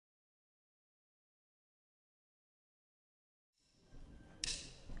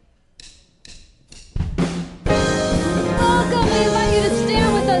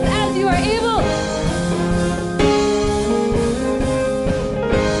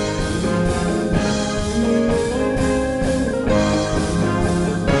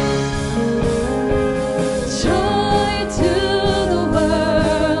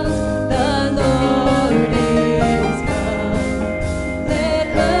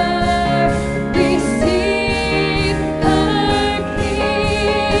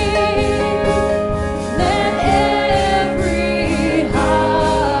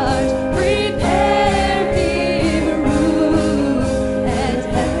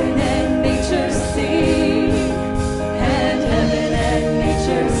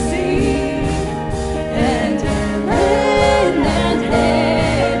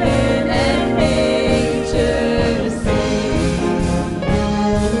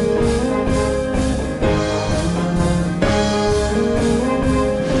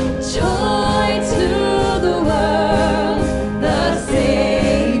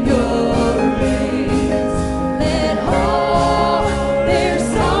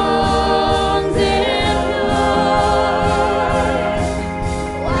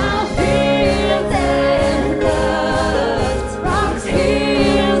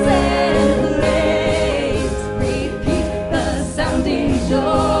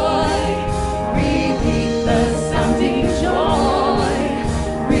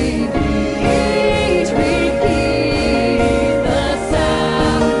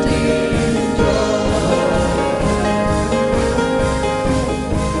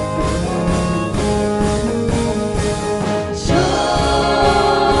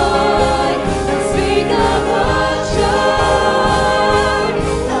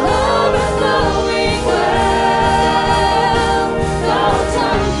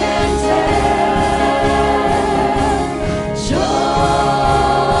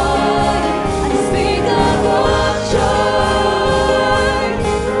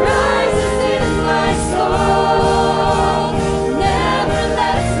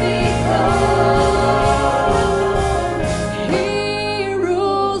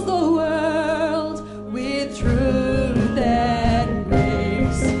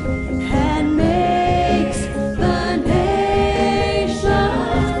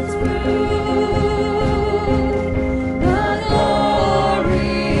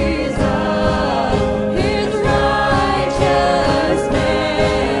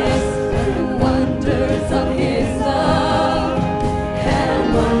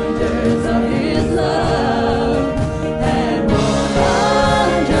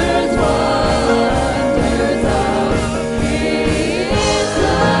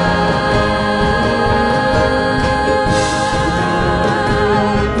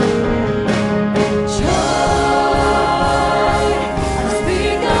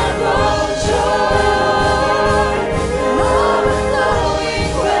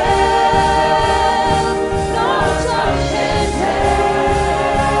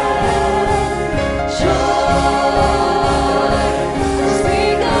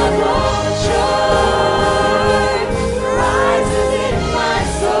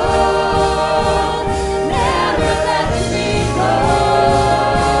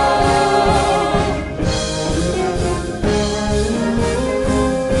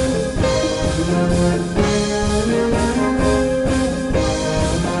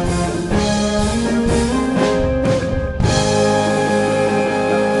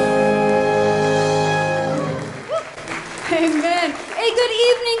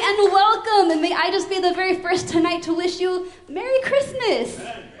Tonight to wish you Merry Christmas.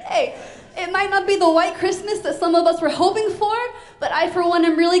 Hey, it might not be the white Christmas that some of us were hoping for, but I, for one,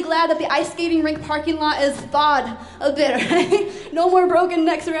 am really glad that the ice skating rink parking lot is thawed a bit, right? No more broken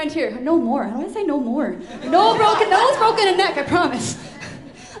necks around here. No more. How do I say no more? No one's broken a neck, I promise.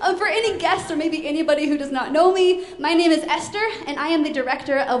 For any guests or maybe anybody who does not know me, my name is Esther, and I am the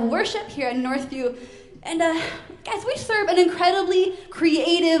director of worship here at Northview. And guys, we serve an incredibly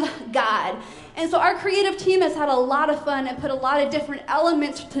creative God. And so our creative team has had a lot of fun and put a lot of different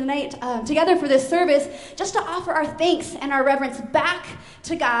elements tonight together for this service just to offer our thanks and our reverence back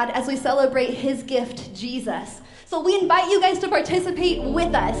to God as we celebrate his gift, Jesus. So we invite you guys to participate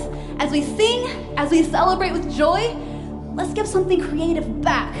with us. As we sing, as we celebrate with joy, let's give something creative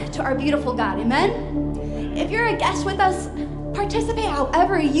back to our beautiful God, amen? If you're a guest with us, participate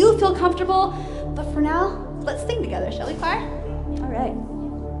however you feel comfortable. But for now, let's sing together, shall we, choir? All right.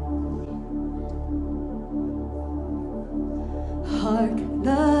 Hark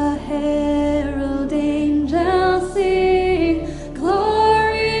the herald angels sing,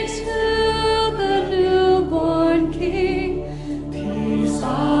 glory to the newborn King, peace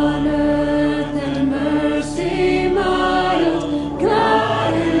on earth and mercy mild,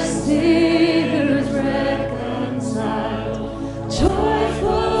 God and sinners reconciled,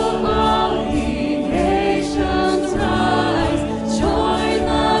 joyful all ye nations rise, join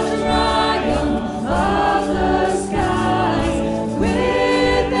the triumph of the skies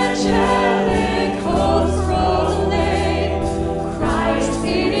with the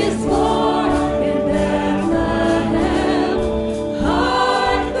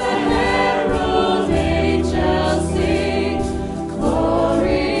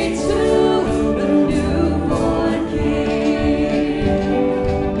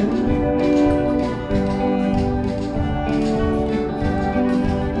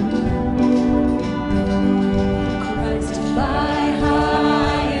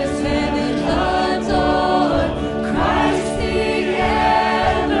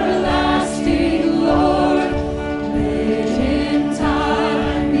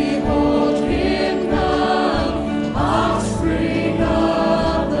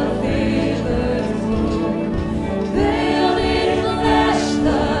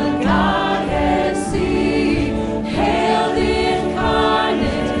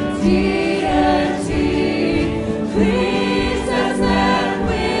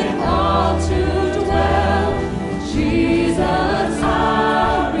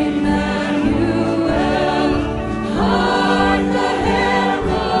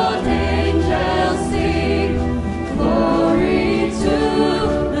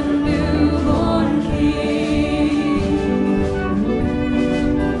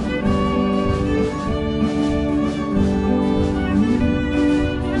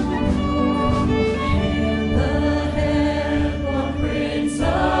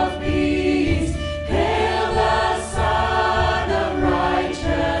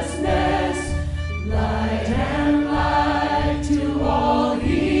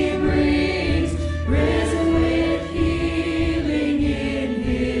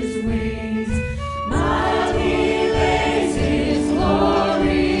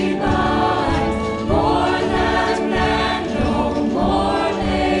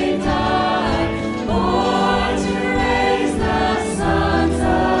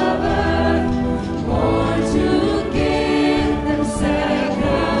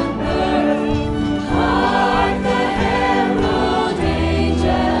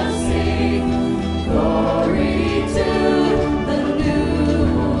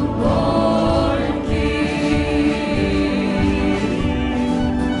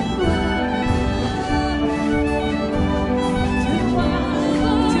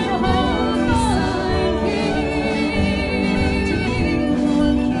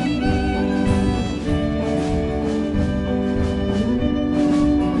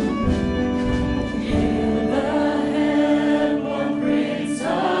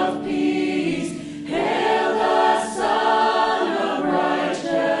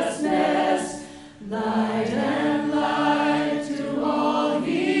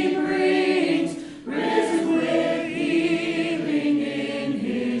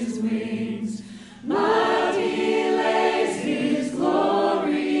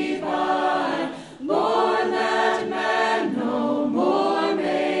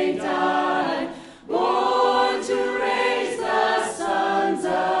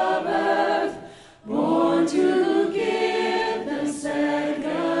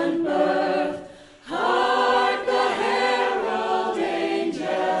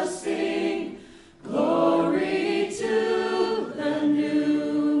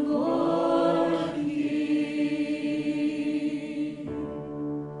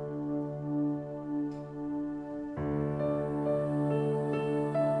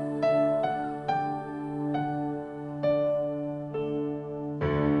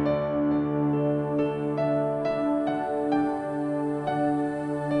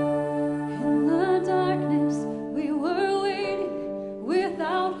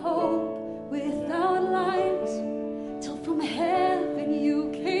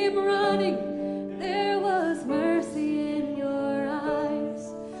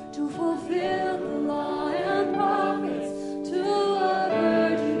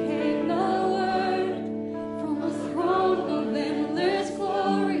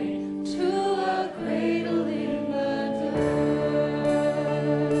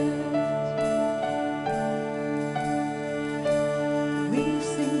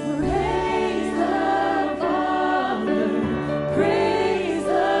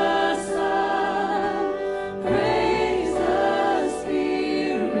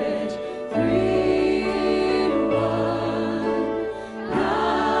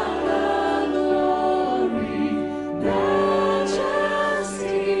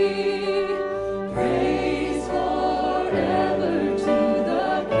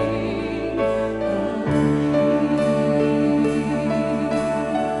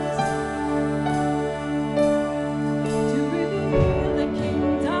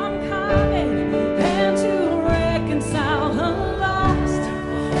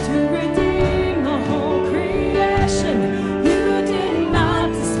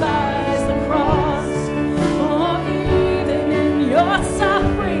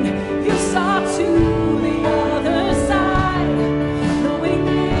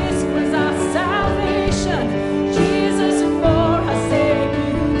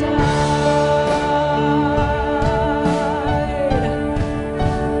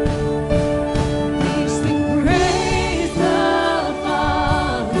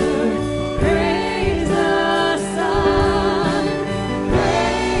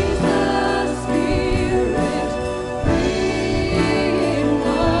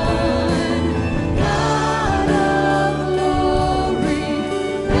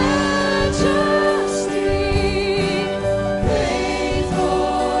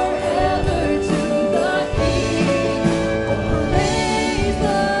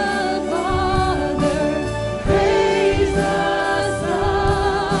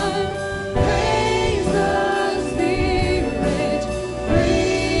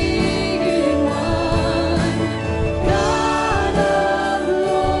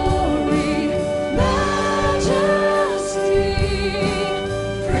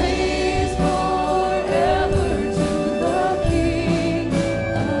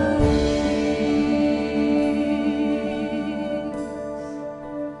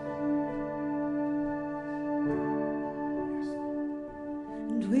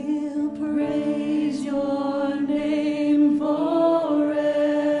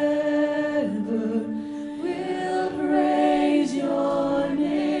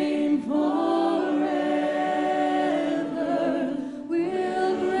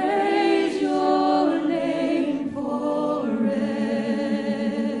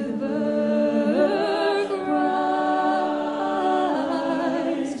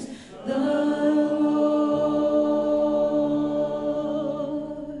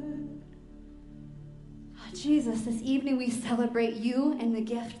celebrate you and the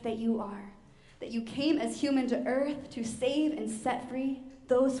gift that you are, that you came as human to earth to save and set free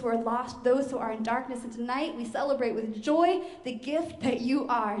those who are lost, those who are in darkness. And tonight we celebrate with joy the gift that you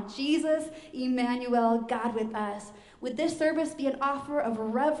are, Jesus, Emmanuel, God with us. Would this service be an offer of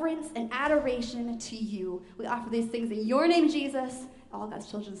reverence and adoration to you? We offer these things in your name, Jesus. All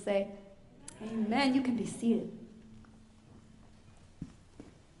God's children say, amen. You can be seated.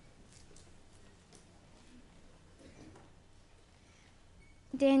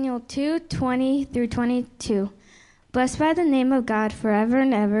 Daniel 2:20 through 22. Blessed by the name of God forever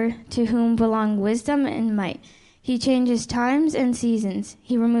and ever, to whom belong wisdom and might. He changes times and seasons.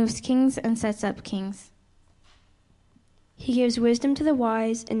 He removes kings and sets up kings. He gives wisdom to the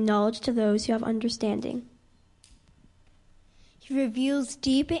wise and knowledge to those who have understanding. He reveals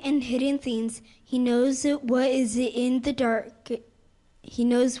deep and hidden things. He knows what is in the dark. He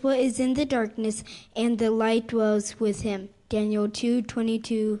knows what is in the darkness, and the light dwells with him. Daniel 2:20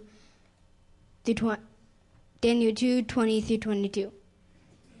 through 22.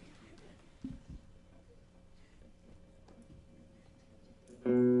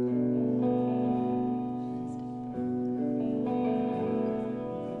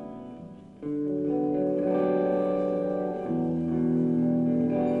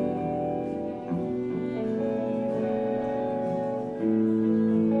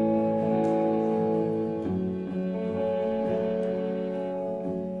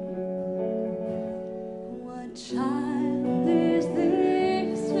 Child is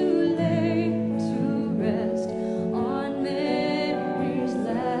this who lay to rest on Mary's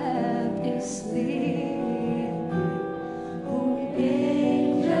lap is sleeping, whom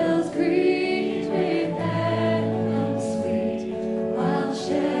angels greet with anthems sweet, while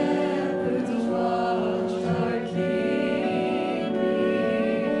shepherds watch our King.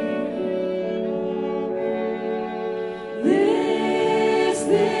 This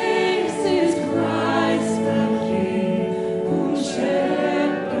is Christ the King.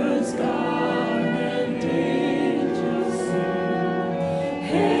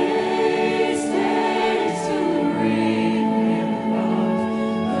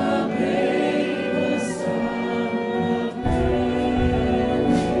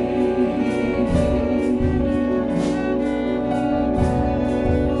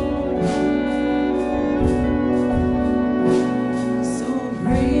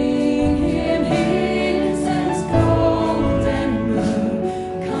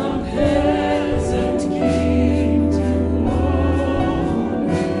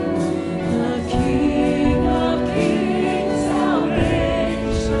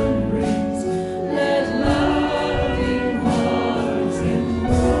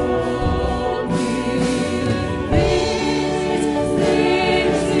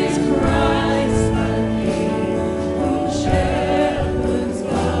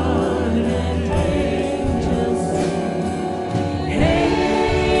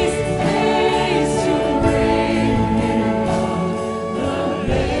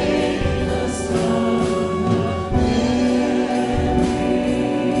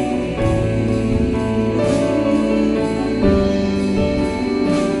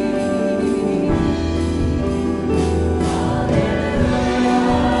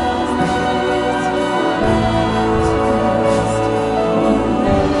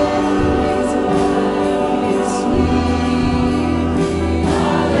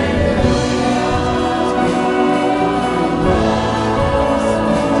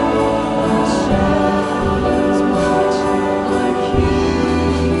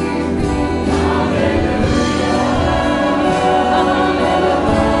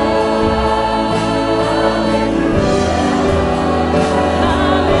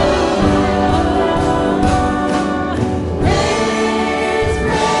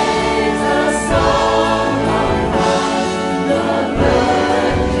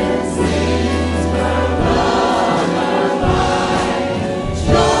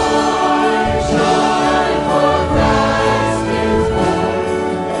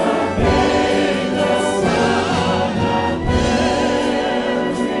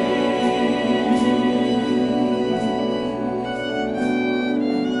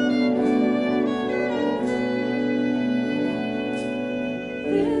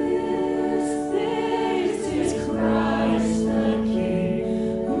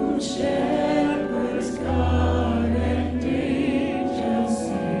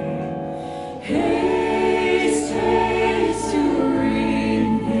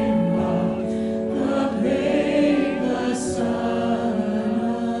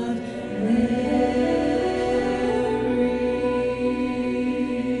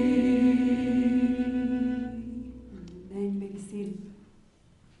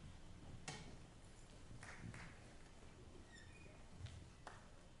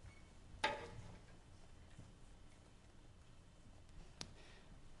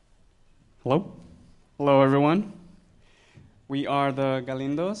 Hello. Hello, everyone. We are the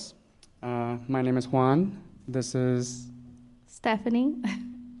Galindos. My name is Juan. This is Stephanie.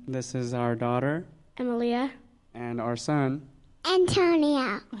 This is our daughter Emilia. and our son.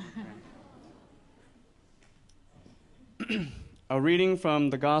 Antonia. A reading from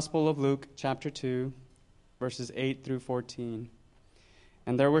the Gospel of Luke, chapter 2, verses 8 through 14.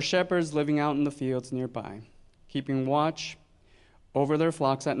 And there were shepherds living out in the fields nearby, keeping watch over their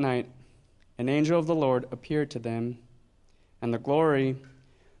flocks at night. An angel of the Lord appeared to them, and the glory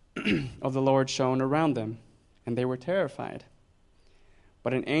of the Lord shone around them, and they were terrified.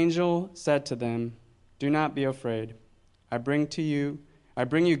 But an angel said to them, "Do not be afraid. I bring you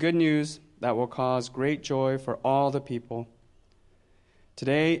good news that will cause great joy for all the people.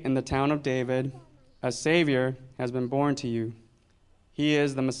 Today in the town of David, a Savior has been born to you. He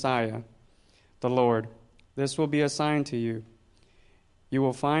is the Messiah, the Lord. This will be a sign to you. You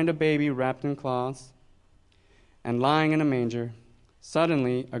will find a baby wrapped in cloths and lying in a manger."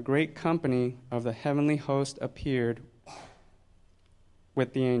 Suddenly, a great company of the heavenly host appeared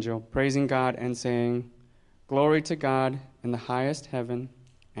with the angel, praising God and saying, "Glory to God in the highest heaven,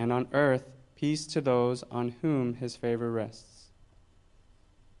 and on earth peace to those on whom his favor rests."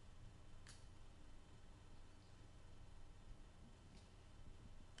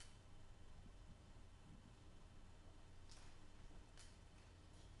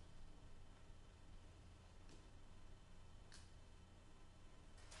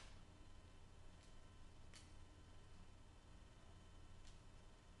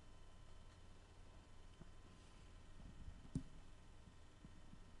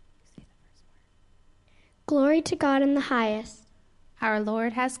 Glory to God in the highest. Our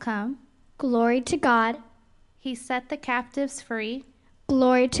Lord has come. Glory to God. He set the captives free.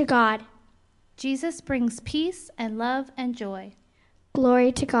 Glory to God. Jesus brings peace and love and joy.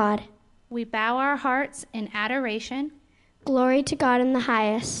 Glory to God. We bow our hearts in adoration. Glory to God in the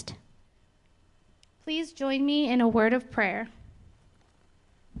highest. Please join me in a word of prayer.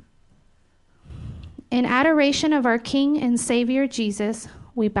 In adoration of our King and Savior Jesus,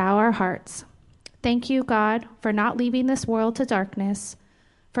 we bow our hearts. Thank you, God, for not leaving this world to darkness,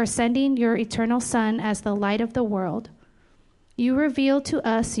 for sending your eternal Son as the light of the world. You reveal to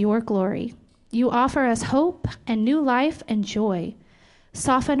us your glory. You offer us hope and new life and joy.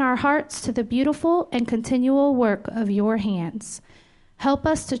 Soften our hearts to the beautiful and continual work of your hands. Help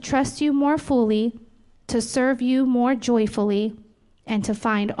us to trust you more fully, to serve you more joyfully, and to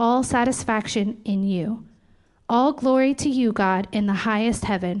find all satisfaction in you. All glory to you, God, in the highest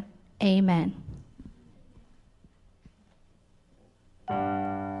heaven. Amen.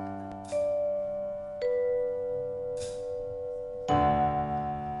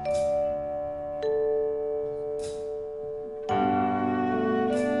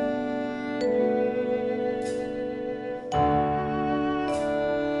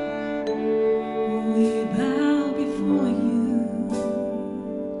 We bow before you.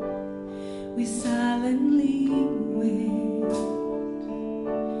 We silently wait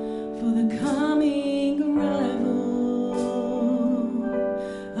for the coming arrival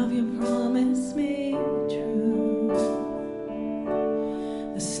of your promise made true.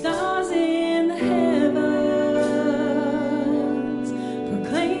 The stars in the heavens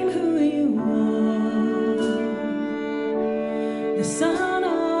proclaim who you are. The Son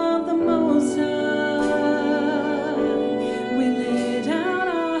of the Most High, we lay down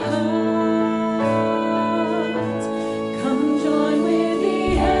our hearts. Come join with the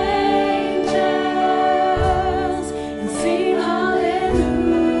angels and sing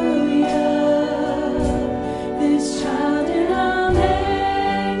hallelujah.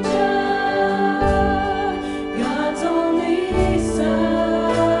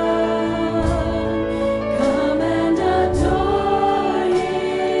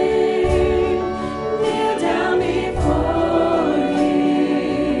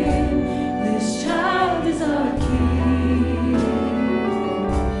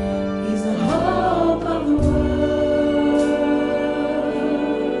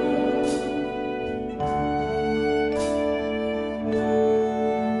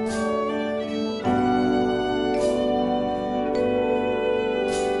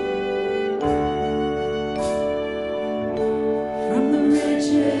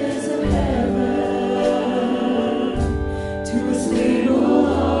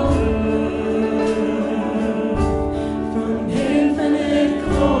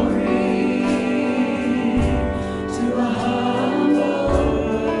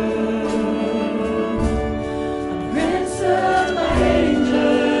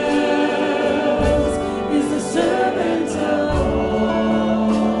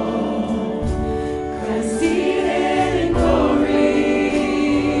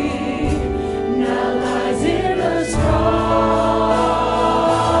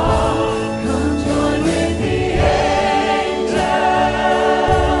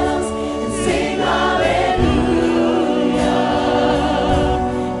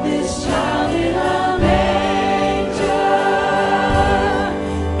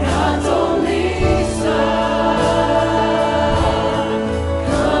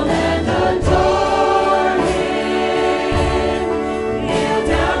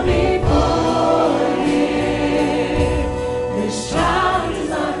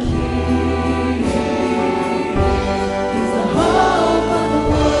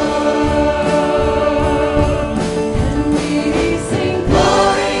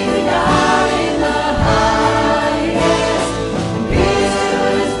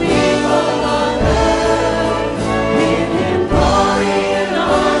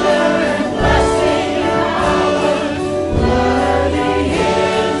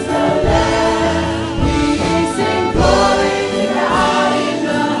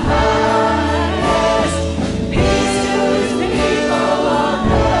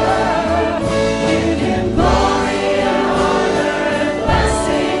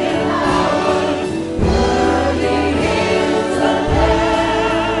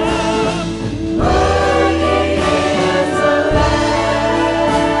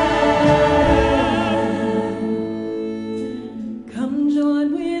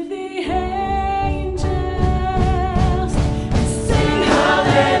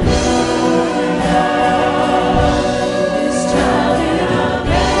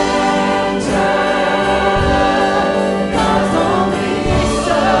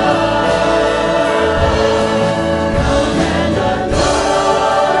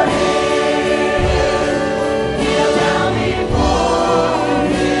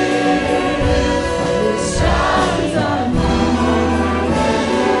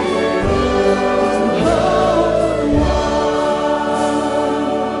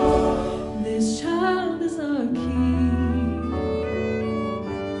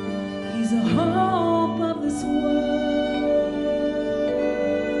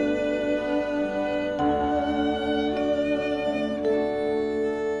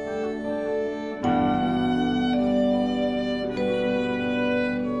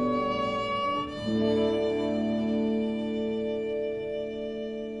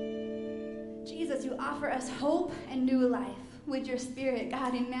 offer us hope and new life. Would your Spirit,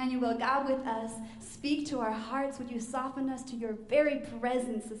 God Emmanuel, God with us, speak to our hearts? Would you soften us to your very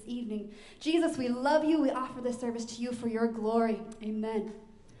presence this evening? Jesus, we love you. We offer this service to you for your glory. Amen.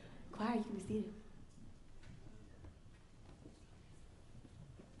 Choir, you can be seated.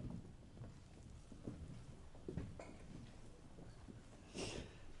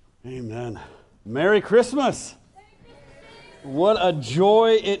 Amen. Merry Christmas. What a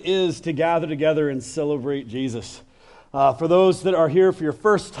joy it is to gather together and celebrate Jesus. For those that are here for your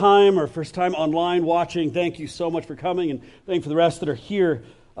first time or first time online watching, thank you so much for coming, and thank you for the rest that are here.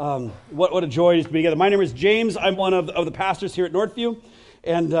 What a joy it is to be together. My name is James. I'm one of the pastors here at Northview,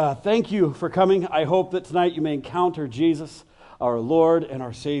 and thank you for coming. I hope that tonight you may encounter Jesus, our Lord and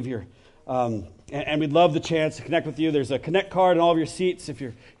our Savior. And we'd love the chance to connect with you. There's a connect card in all of your seats. If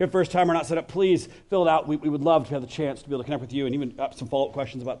you're here first time or not set up, please fill it out. We would love to have the chance to be able to connect with you and even some follow-up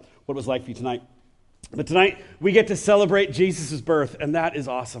questions about what it was like for you tonight. But tonight, we get to celebrate Jesus' birth, and that is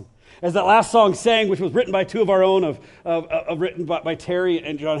awesome. As that last song sang, which was written by two of our own, written by Terry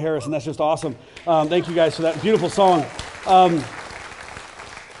and John Harris, and that's just awesome. Thank you guys for that beautiful song.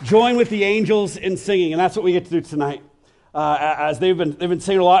 Join with the angels in singing, and that's what we get to do tonight. As they've been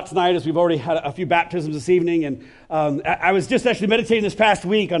singing a lot tonight, as we've already had a few baptisms this evening, and I was just actually meditating this past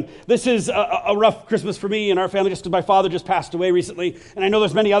week on this is a rough Christmas for me and our family, just because my father just passed away recently, and I know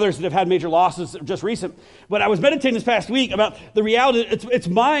there's many others that have had major losses just recent. But I was meditating this past week about the reality.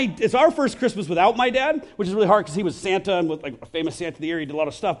 It's our first Christmas without my dad, which is really hard because he was Santa and was like a famous Santa of the year. He did a lot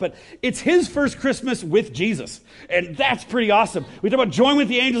of stuff, but it's his first Christmas with Jesus, and that's pretty awesome. We talk about join with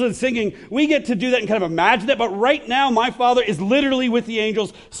the angels and singing. We get to do that and kind of imagine that. But right now, my father is literally with the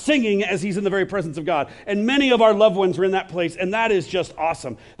angels singing as he's in the very presence of God, and many of our loved ones are in that place, and that is just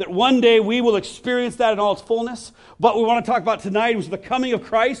awesome. That one day we will experience that in all its fullness. But we want to talk about tonight was the coming of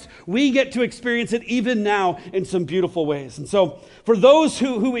Christ. We get to experience it even now in some beautiful ways. And so for those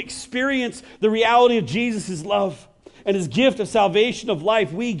who experience the reality of Jesus' love and his gift of salvation of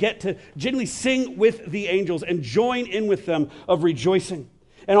life, we get to genuinely sing with the angels and join in with them of rejoicing.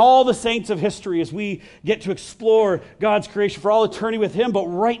 And all the saints of history as we get to explore God's creation for all eternity with him. But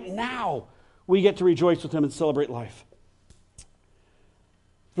right now, we get to rejoice with him and celebrate life.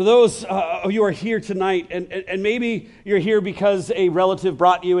 For those of you who are here tonight, and maybe you're here because a relative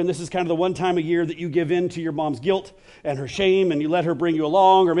brought you, and this is kind of the one time a year that you give in to your mom's guilt and her shame, and you let her bring you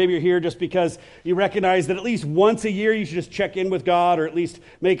along, or maybe you're here just because you recognize that at least once a year you should just check in with God, or at least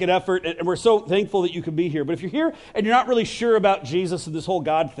make an effort, and we're so thankful that you could be here. But if you're here and you're not really sure about Jesus and this whole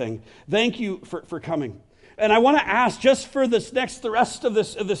God thing, thank you for coming. And I want to ask, just for the rest of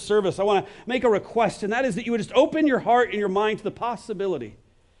this service, I want to make a request, and that is that you would just open your heart and your mind to the possibility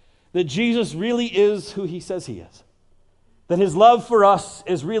that Jesus really is who he says he is. That his love for us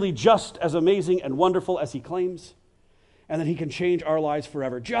is really just as amazing and wonderful as he claims. And that he can change our lives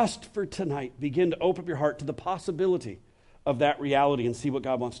forever. Just for tonight, begin to open up your heart to the possibility of that reality and see what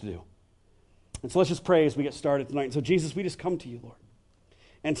God wants to do. And so let's just pray as we get started tonight. And so Jesus, we just come to you, Lord.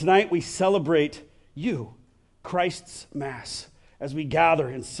 And tonight we celebrate you, Christ's Mass, as we gather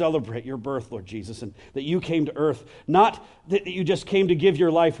and celebrate your birth, Lord Jesus, and that you came to earth. Not that you just came to give your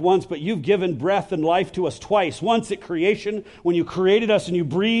life once, but you've given breath and life to us twice. Once at creation, when you created us and you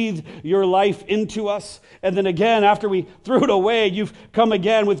breathed your life into us. And then again, after we threw it away, you've come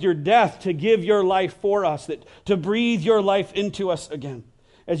again with your death to give your life for us, to breathe your life into us again.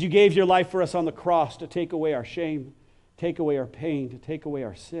 As you gave your life for us on the cross to take away our shame, take away our pain, to take away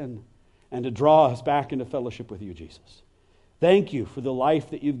our sin, and to draw us back into fellowship with you, Jesus. Thank you for the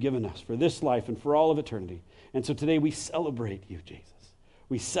life that you've given us, for this life and for all of eternity. And so today we celebrate you, Jesus.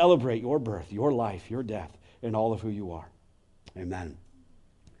 We celebrate your birth, your life, your death, and all of who you are. Amen.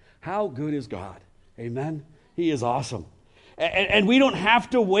 How good is God? Amen. He is awesome. And we don't have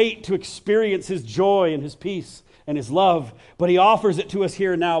to wait to experience his joy and his peace and his love, but he offers it to us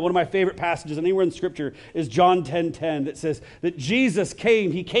here and now. One of my favorite passages anywhere in Scripture is John 10:10 that says that Jesus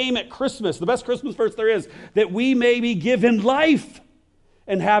came. He came at Christmas, the best Christmas verse there is, that we may be given life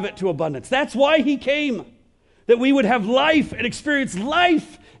and have it to abundance. That's why he came, that we would have life and experience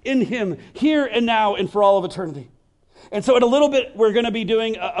life in him here and now and for all of eternity. And so in a little bit, we're going to be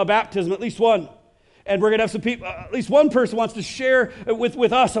doing a baptism, at least one. And we're going to have some people, at least one person wants to share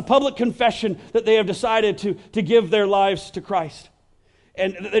with us a public confession that they have decided to give their lives to Christ.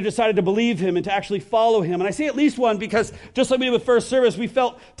 And they've decided to believe him and to actually follow him. And I say at least one because just like we did with first service, we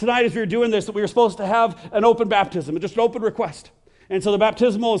felt tonight as we were doing this that we were supposed to have an open baptism, just an open request. And so the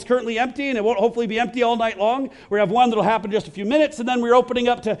baptismal is currently empty, and it won't hopefully be empty all night long. We have one that will happen in just a few minutes, and then we're opening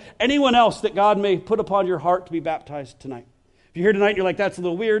up to anyone else that God may put upon your heart to be baptized tonight. If you're here tonight and you're like, that's a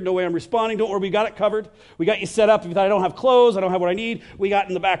little weird, no way I'm responding, don't worry, we got it covered. We got you set up. If you thought, I don't have clothes, I don't have what I need, we got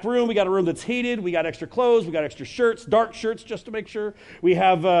in the back room, we got a room that's heated, we got extra clothes, we got extra shirts, dark shirts just to make sure. We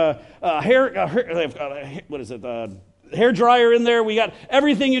have hair dryer in there. We got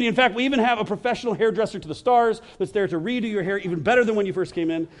everything you need. In fact, we even have a professional hairdresser to the stars that's there to redo your hair even better than when you first came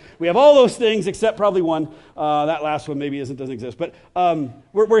in. We have all those things except probably one. That last one maybe doesn't exist. But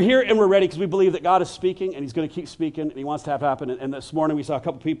we're here and we're ready because we believe that God is speaking and he's going to keep speaking and he wants to have happen. And this morning we saw a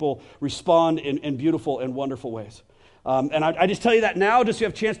couple people respond in beautiful and wonderful ways. And I just tell you that now, just so you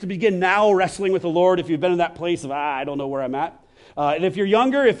have a chance to begin now wrestling with the Lord if you've been in that place of, I don't know where I'm at. And if you're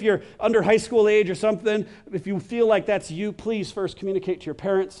younger, if you're under high school age or something, if you feel like that's you, please first communicate to your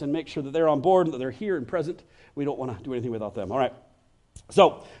parents and make sure that they're on board and that they're here and present. We don't want to do anything without them. All right.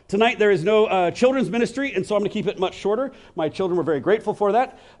 So tonight there is no children's ministry, and so I'm going to keep it much shorter. My children were very grateful for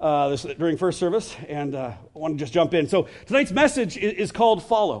that during first service, and I want to just jump in. So tonight's message is called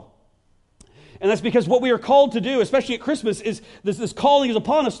Follow. And that's because what we are called to do, especially at Christmas, is this calling is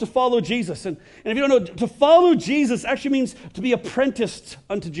upon us to follow Jesus. And if you don't know, to follow Jesus actually means to be apprenticed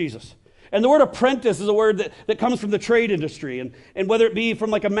unto Jesus. And the word apprentice is a word that comes from the trade industry. And whether it be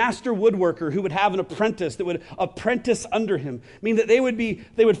from like a master woodworker who would have an apprentice that would apprentice under him, mean that they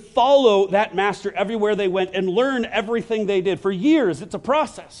would follow that master everywhere they went and learn everything they did. For years, it's a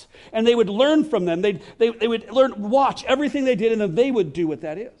process. And they would learn from them. They would watch everything they did, and then they would do what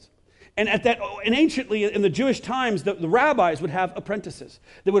that is. And anciently, in the Jewish times, the rabbis would have apprentices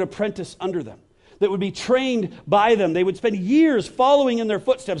that would apprentice under them, that would be trained by them. They would spend years following in their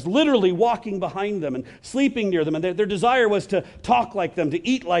footsteps, literally walking behind them and sleeping near them. And their desire was to talk like them, to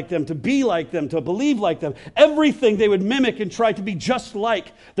eat like them, to be like them, to believe like them. Everything they would mimic and try to be just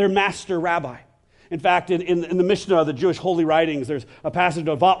like their master rabbi. In fact, in the Mishnah, the Jewish holy writings, there's a passage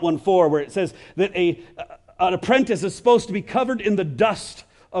of Vat 1:4 where it says that an apprentice is supposed to be covered in the dust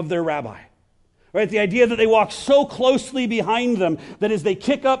of their rabbi. Right? The idea that they walk so closely behind them that as they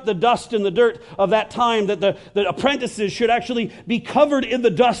kick up the dust and the dirt of that time, that the apprentices should actually be covered in the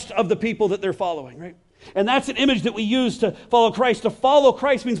dust of the people that they're following, right? And that's an image that we use to follow Christ. To follow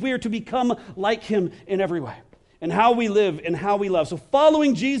Christ means we are to become like him in every way, and how we live and how we love. So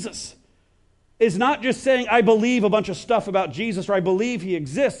following Jesus is not just saying, I believe a bunch of stuff about Jesus, or I believe he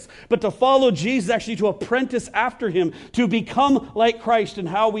exists, but to follow Jesus, actually to apprentice after him, to become like Christ in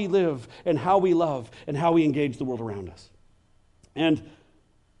how we live and how we love and how we engage the world around us. And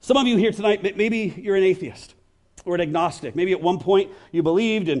some of you here tonight, maybe you're an atheist or an agnostic. Maybe at one point you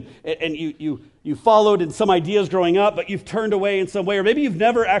believed and you followed in some ideas growing up, but you've turned away in some way, or maybe you've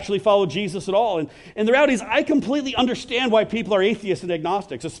never actually followed Jesus at all. And the reality is, I completely understand why people are atheists and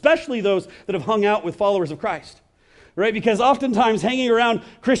agnostics, especially those that have hung out with followers of Christ, right? Because oftentimes hanging around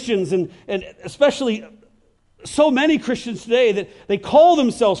Christians, and especially so many Christians today, that they call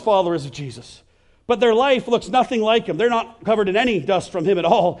themselves followers of Jesus, but their life looks nothing like him. They're not covered in any dust from him at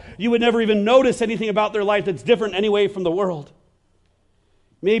all. You would never even notice anything about their life that's different anyway from the world.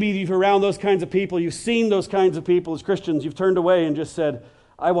 Maybe you're around those kinds of people, you've seen those kinds of people as Christians, you've turned away and just said,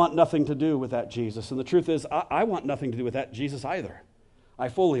 I want nothing to do with that Jesus. And the truth is, I want nothing to do with that Jesus either. I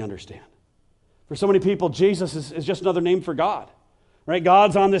fully understand. For so many people, Jesus is just another name for God. Right?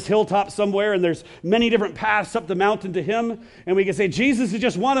 God's on this hilltop somewhere, and there's many different paths up the mountain to him. And we can say Jesus is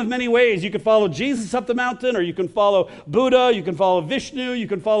just one of many ways. You can follow Jesus up the mountain, or you can follow Buddha, you can follow Vishnu, you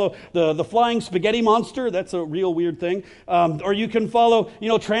can follow the flying spaghetti monster. That's a real weird thing. Or you can follow,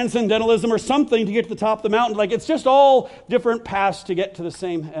 transcendentalism or something to get to the top of the mountain. Like, it's just all different paths to get to the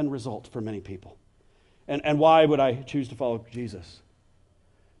same end result for many people. And why would I choose to follow Jesus?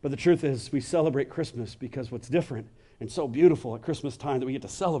 But the truth is, we celebrate Christmas because what's different and so beautiful at Christmas time that we get to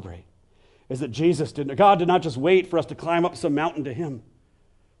celebrate is that God did not just wait for us to climb up some mountain to him,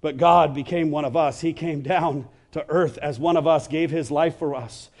 but God became one of us. He came down to earth as one of us, gave his life for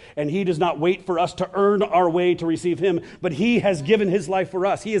us. And he does not wait for us to earn our way to receive him, but he has given his life for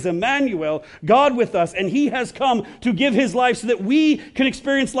us. He is Emmanuel, God with us, and he has come to give his life so that we can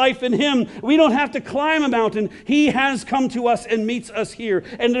experience life in him. We don't have to climb a mountain. He has come to us and meets us here.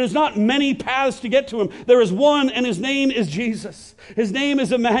 And there's not many paths to get to him. There is one, and his name is Jesus. His name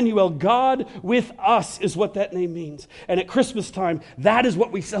is Emmanuel. God with us is what that name means. And at Christmas time, that is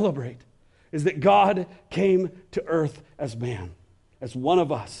what we celebrate. Is that God came to earth as man, as one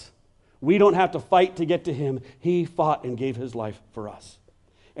of us. We don't have to fight to get to him. He fought and gave his life for us.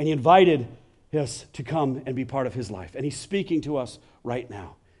 And he invited us to come and be part of his life. And he's speaking to us right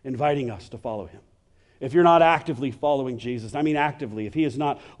now, inviting us to follow him. If you're not actively following Jesus, I mean actively, if he is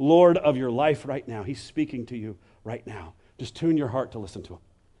not Lord of your life right now, he's speaking to you right now. Just tune your heart to listen to him.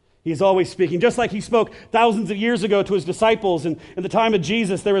 He's always speaking. Just like he spoke thousands of years ago to his disciples. And in the time of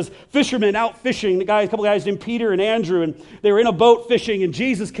Jesus, there was fishermen out fishing. A couple guys named Peter and Andrew. And they were in a boat fishing. And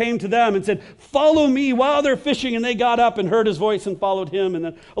Jesus came to them and said, "Follow me," while they're fishing. And they got up and heard his voice and followed him. And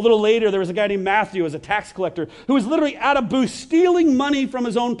then a little later, there was a guy named Matthew, as a tax collector, who was literally at a booth stealing money from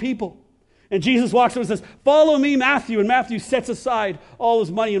his own people. And Jesus walks up and says, "Follow me, Matthew." And Matthew sets aside all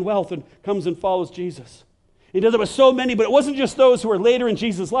his money and wealth and comes and follows Jesus. He did that with so many, but it wasn't just those who were later in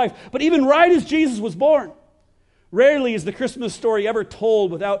Jesus' life, but even right as Jesus was born. Rarely is the Christmas story ever told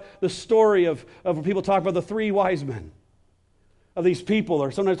without the story of when people talk about the three wise men, of these people,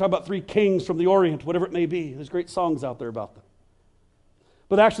 or sometimes talk about three kings from the Orient, whatever it may be. There's great songs out there about them.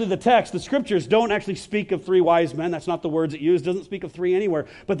 But actually the scriptures don't actually speak of three wise men. That's not the words it used. It doesn't speak of three anywhere.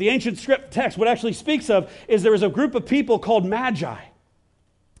 But the ancient script text, what it actually speaks of is there was a group of people called magi.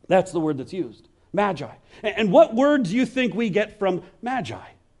 That's the word that's used. Magi. And what word do you think we get from magi?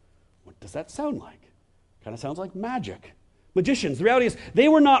 What does that sound like? Kind of sounds like magic. Magicians. The reality is they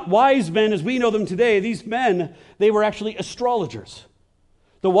were not wise men as we know them today. These men, they were actually astrologers.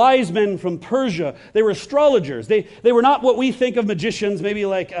 The wise men from Persia, they were astrologers. They were not what we think of magicians, maybe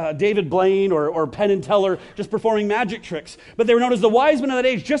like David Blaine or Penn and Teller, just performing magic tricks. But they were known as the wise men of that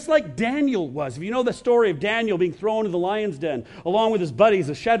age, just like Daniel was. If you know the story of Daniel being thrown into the lion's den, along with his buddies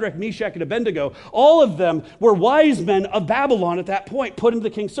of Shadrach, Meshach, and Abednego, all of them were wise men of Babylon at that point, put into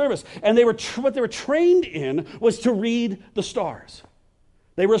the king's service. And what they were trained in was to read the stars.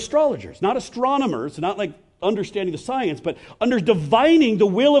 They were astrologers, not astronomers, not like understanding the science, but divining the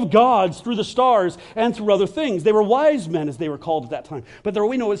will of God through the stars and through other things. They were wise men, as they were called at that time. But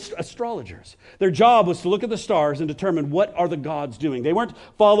we know as astrologers. Their job was to look at the stars and determine what are the gods doing. They weren't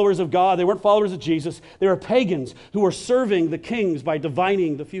followers of God. They weren't followers of Jesus. They were pagans who were serving the kings by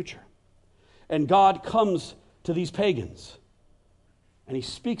divining the future. And God comes to these pagans, and he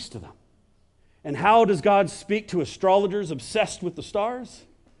speaks to them. And how does God speak to astrologers obsessed with the stars?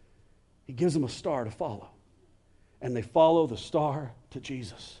 He gives them a star to follow. And they follow the star to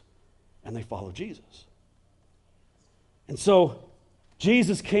Jesus. And they follow Jesus. And so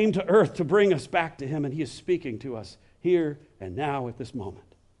Jesus came to earth to bring us back to him, and he is speaking to us here and now at this moment.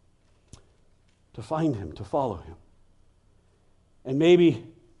 To find him, to follow him. And maybe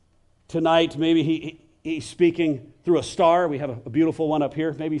tonight, maybe he's speaking through a star. We have a beautiful one up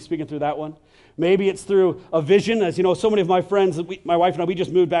here. Maybe he's speaking through that one. Maybe it's through a vision. As you know, so many of my friends, my wife and I, we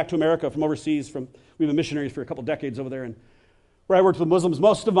just moved back to America from overseas. We've been missionaries for a couple decades over there, and where I worked with Muslims.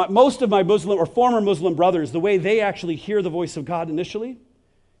 Most of my Muslim or former Muslim brothers, the way they actually hear the voice of God initially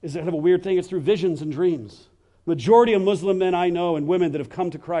is kind of a weird thing. It's through visions and dreams. The majority of Muslim men I know and women that have come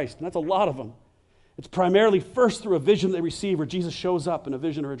to Christ, and that's a lot of them, it's primarily first through a vision they receive where Jesus shows up in a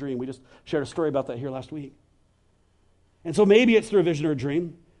vision or a dream. We just shared a story about that here last week. And so maybe it's through a vision or a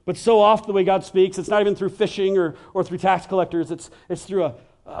dream. But so often the way God speaks, it's not even through fishing or through tax collectors. It's through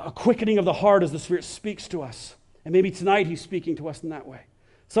a quickening of the heart as the Spirit speaks to us. And maybe tonight he's speaking to us in that way.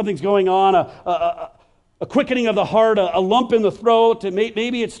 Something's going on, a quickening of the heart, a lump in the throat.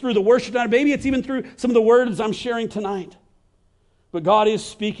 Maybe it's through the worship tonight. Maybe it's even through some of the words I'm sharing tonight. But God is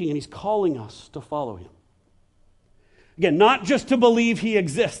speaking, and he's calling us to follow him. Again, not just to believe he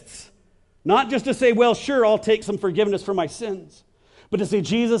exists. Not just to say, well, sure, I'll take some forgiveness for my sins. But to say,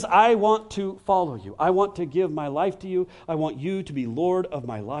 Jesus, I want to follow you. I want to give my life to you. I want you to be Lord of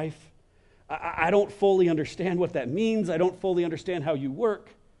my life. I don't fully understand what that means. I don't fully understand how you work.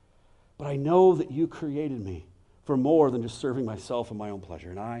 But I know that you created me for more than just serving myself and my own pleasure.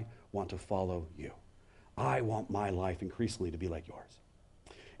 And I want to follow you. I want my life increasingly to be like yours.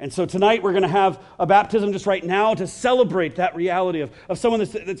 And so tonight we're going to have a baptism just right now to celebrate that reality of someone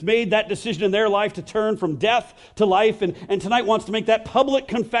that's made that decision in their life to turn from death to life, and tonight wants to make that public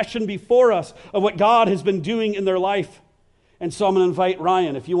confession before us of what God has been doing in their life. And so I'm going to invite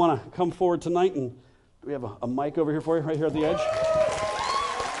Ryan, if you want to come forward tonight, and do we have a mic over here for you, right here at the edge?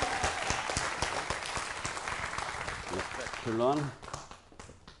 Turn it on.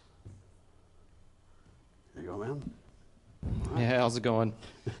 There you go, man. Yeah, how's it going?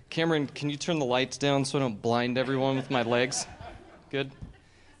 Cameron, can you turn the lights down so I don't blind everyone with my legs? Good.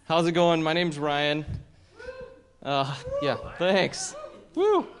 How's it going? My name's Ryan. Yeah, thanks.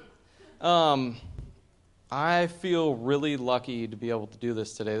 Woo! I feel really lucky to be able to do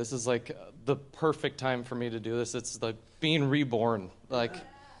this today. This is like the perfect time for me to do this. It's like being reborn. Like,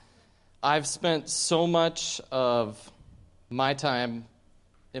 I've spent so much of my time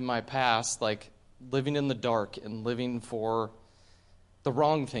in my past, like, living in the dark and living for the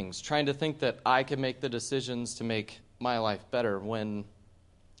wrong things, trying to think that I can make the decisions to make my life better when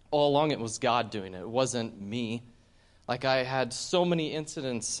all along it was God doing it. It wasn't me. Like, I had so many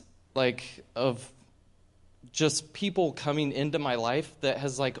incidents of just people coming into my life that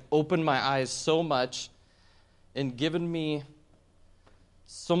has opened my eyes so much and given me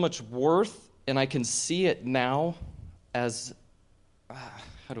so much worth, and I can see it now as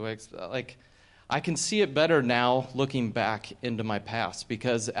how do I explain? I can see it better now looking back into my past,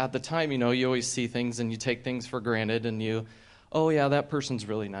 because at the time, you always see things and you take things for granted, and oh yeah, that person's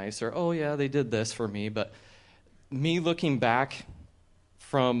really nice, or oh yeah, they did this for me. But me looking back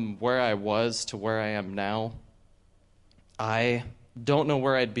from where I was to where I am now, I don't know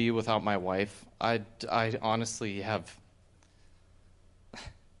where I'd be without my wife. I honestly have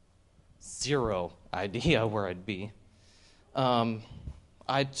zero idea where I'd be.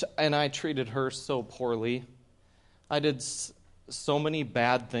 I treated her so poorly. I did so many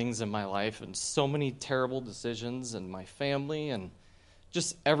bad things in my life and so many terrible decisions, and my family and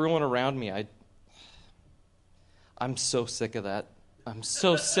just everyone around me. I'm so sick of that. I'm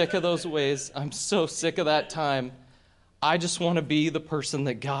so sick of those ways. I'm so sick of that time. I just want to be the person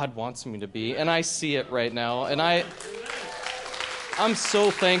that God wants me to be, and I see it right now. And I'm so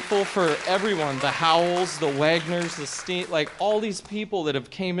thankful for everyone, the Howells, the Wagners, the Steen, all these people that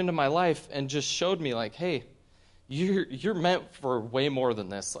have came into my life and just showed me, hey, you're meant for way more than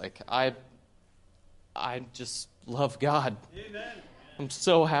this. I just love God. Amen. I'm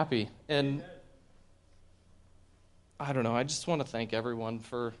so happy. And I don't know, I just want to thank everyone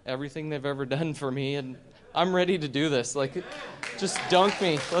for everything they've ever done for me, and I'm ready to do this. Just dunk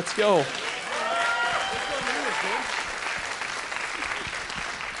me. Let's go.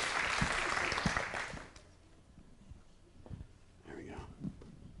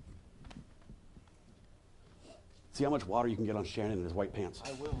 See how much water you can get on Shannon in his white pants.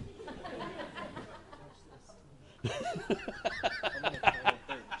 I will.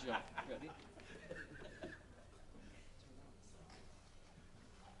 Ready?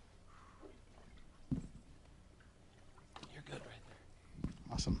 You're good right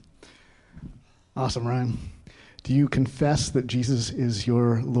there. Awesome, Ryan. Do you confess that Jesus is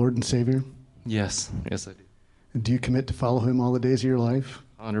your Lord and Savior? Yes I do. And do you commit to follow him all the days of your life?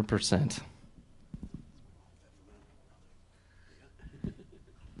 100%.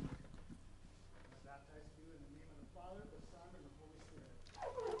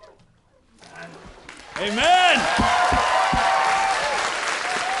 Amen.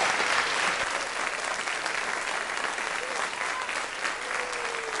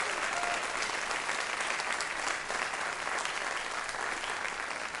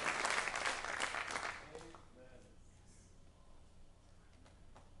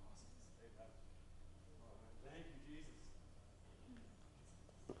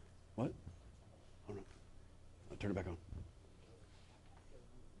 What? Oh, no. I'll turn it back on.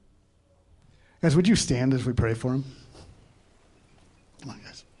 Guys, would you stand as we pray for him? Come on,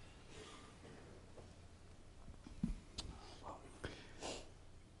 guys.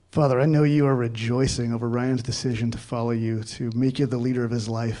 Father, I know you are rejoicing over Ryan's decision to follow you, to make you the leader of his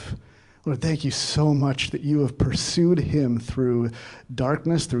life. Lord, thank you so much that you have pursued him through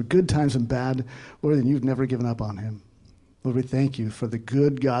darkness, through good times and bad, Lord, and you've never given up on him. Lord, we thank you for the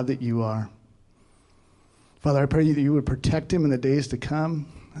good God that you are. Father, I pray that you would protect him in the days to come.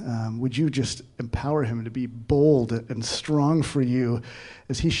 Would you just empower him to be bold and strong for you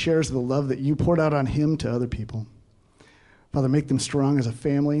as he shares the love that you poured out on him to other people. Father, make them strong as a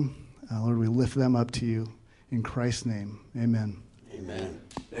family. Lord, we lift them up to you in Christ's name. Amen. Amen.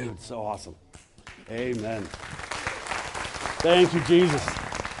 Dude, so awesome. Amen. Thank you, Jesus.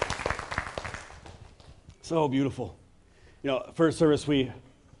 So beautiful. First service,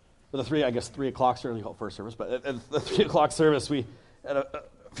 the 3 o'clock service, we call it first service, but at the 3 o'clock service, we had a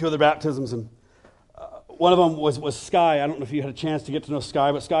few other baptisms, and one of them was Sky. I don't know if you had a chance to get to know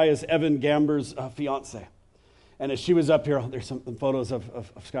Sky, but Sky is Evan Gamber's fiance. And as she was up here, there's some photos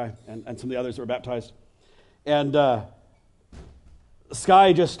of Sky and some of the others that were baptized. And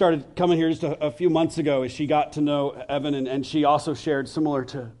Sky just started coming here just a few months ago as she got to know Evan, and she also shared, similar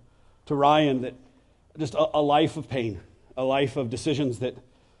to Ryan, that just a life of pain, a life of decisions that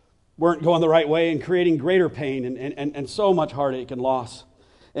weren't going the right way and creating greater pain and so much heartache and loss.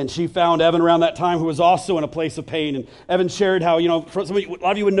 And she found Evan around that time, who was also in a place of pain. And Evan shared how, a lot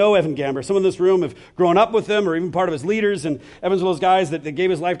of you would know Evan Gamber. Some in this room have grown up with him or even part of his leaders. And Evan's one of those guys that gave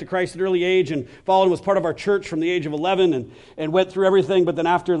his life to Christ at an early age and followed and was part of our church from the age of 11 and went through everything. But then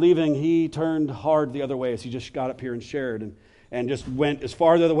after leaving, he turned hard the other way as he just got up here and shared and just went as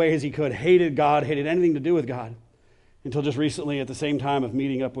far the other way as he could, hated God, hated anything to do with God. Until just recently, at the same time of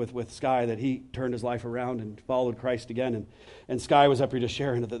meeting up with Sky, that he turned his life around and followed Christ again. And Sky was up here just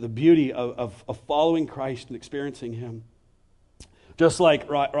sharing the beauty of following Christ and experiencing him. just like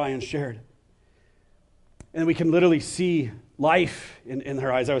Ryan shared. And we can literally see life in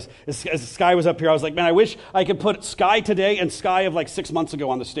her eyes. As Sky was up here, I was like, man, I wish I could put Sky today and Sky of like 6 months ago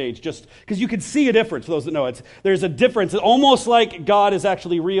on the stage, just because you could see a difference. For those that know, there's a difference. It's almost like God is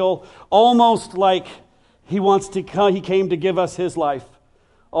actually real, almost like he came to give us his life,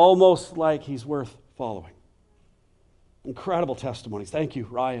 almost like he's worth following. Incredible testimonies. Thank you,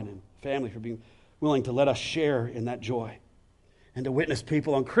 Ryan and family, for being willing to let us share in that joy and to witness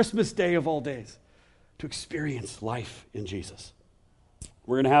people on Christmas Day of all days to experience life in Jesus.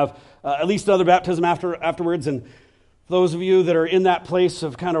 We're going to have at least another baptism afterwards, and for those of you that are in that place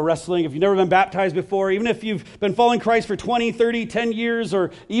of kind of wrestling, if you've never been baptized before, even if you've been following Christ for 20, 30, 10 years,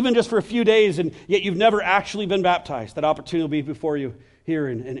 or even just for a few days, and yet you've never actually been baptized, that opportunity will be before you here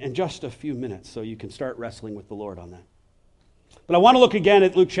in just a few minutes, so you can start wrestling with the Lord on that. But I want to look again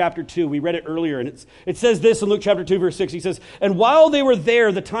at Luke chapter 2. We read it earlier, and it says this in Luke chapter 2, verse 6. He says, "And while they were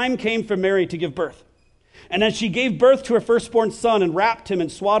there, the time came for Mary to give birth. And as she gave birth to her firstborn son and wrapped him in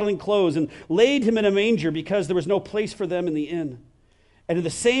swaddling clothes and laid him in a manger because there was no place for them in the inn. And in the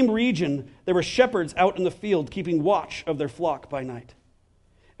same region there were shepherds out in the field keeping watch of their flock by night.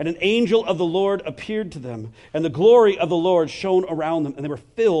 And an angel of the Lord appeared to them, and the glory of the Lord shone around them, and they were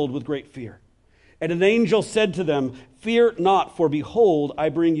filled with great fear. And an angel said to them, 'Fear not, for behold, I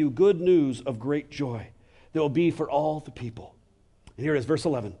bring you good news of great joy that will be for all the people.'" And here it is, verse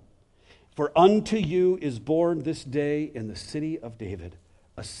 11. "For unto you is born this day in the city of David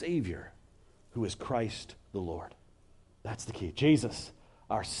a Savior, who is Christ the Lord." That's the key. Jesus,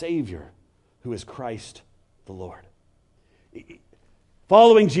 our Savior, who is Christ the Lord.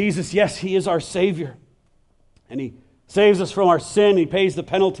 Following Jesus, yes, he is our Savior. And he saves us from our sin. He pays the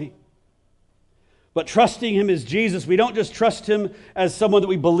penalty. But trusting him as Jesus, we don't just trust him as someone that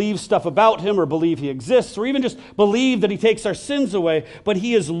we believe stuff about him or believe he exists or even just believe that he takes our sins away, but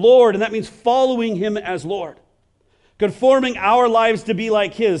he is Lord, and that means following him as Lord. Conforming our lives to be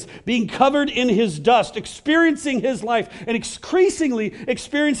like his, being covered in his dust, experiencing his life, and increasingly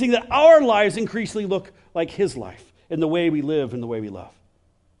experiencing that our lives increasingly look like his life in the way we live and the way we love.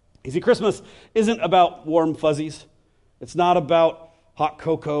 You see, Christmas isn't about warm fuzzies. It's not about hot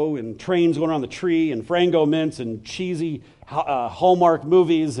cocoa and trains going around the tree and Frango mints and cheesy Hallmark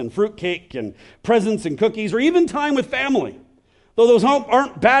movies and fruitcake and presents and cookies or even time with family. Though those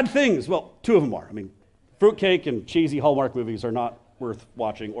aren't bad things. Well, two of them are. I mean, fruitcake and cheesy Hallmark movies are not worth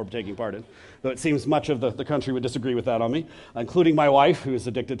watching or taking part in. Though it seems much of the country would disagree with that on me, including my wife, who is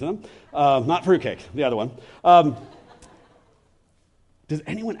addicted to them. Not fruitcake, the other one. Does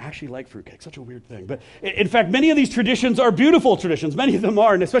anyone actually like fruitcake? Such a weird thing. But in fact, many of these traditions are beautiful traditions. Many of them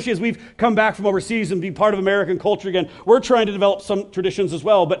are. And especially as we've come back from overseas and be part of American culture again, we're trying to develop some traditions as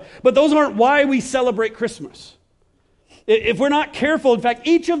well. But those aren't why we celebrate Christmas. If we're not careful, in fact,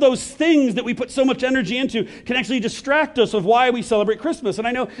 each of those things that we put so much energy into can actually distract us of why we celebrate Christmas. And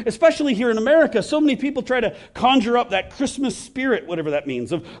I know, especially here in America, so many people try to conjure up that Christmas spirit, whatever that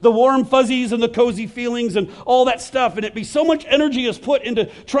means, of the warm fuzzies and the cozy feelings and all that stuff. And so much energy is put into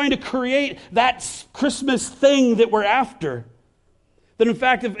trying to create that Christmas thing that we're after. That in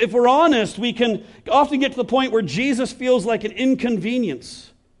fact, if we're honest, we can often get to the point where Jesus feels like an inconvenience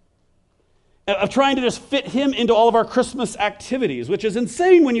of trying to just fit him into all of our Christmas activities, which is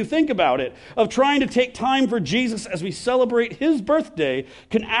insane when you think about it, of trying to take time for Jesus as we celebrate his birthday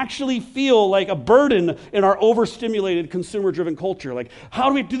can actually feel like a burden in our overstimulated, consumer-driven culture. Like, how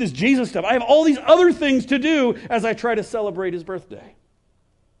do we do this Jesus stuff? I have all these other things to do as I try to celebrate his birthday.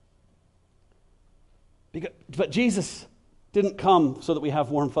 But Jesus didn't come so that we have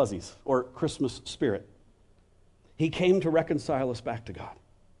warm fuzzies or Christmas spirit. He came to reconcile us back to God.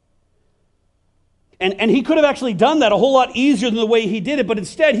 And he could have actually done that a whole lot easier than the way he did it, but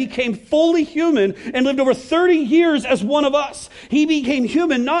instead he came fully human and lived over 30 years as one of us. He became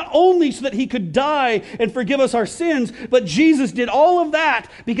human not only so that he could die and forgive us our sins, but Jesus did all of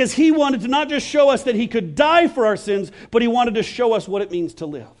that because he wanted to not just show us that he could die for our sins, but he wanted to show us what it means to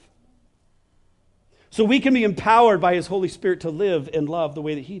live. So we can be empowered by his Holy Spirit to live and love the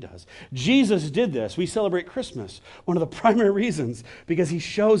way that he does. Jesus did this. We celebrate Christmas, one of the primary reasons, because he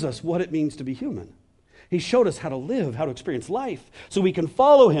shows us what it means to be human. He showed us how to live, how to experience life, so we can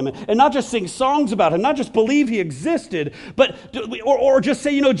follow him and not just sing songs about him, not just believe he existed, but or just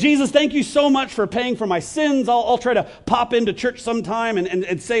say, Jesus, thank you so much for paying for my sins. I'll try to pop into church sometime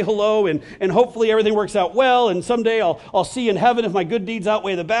and say hello, and hopefully everything works out well, and someday I'll see you in heaven if my good deeds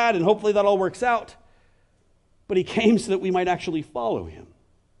outweigh the bad, and hopefully that all works out. But he came so that we might actually follow him,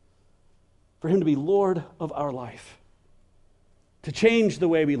 for him to be Lord of our life. To change the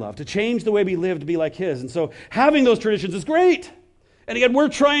way we love, to change the way we live, to be like his. And so having those traditions is great. And again, we're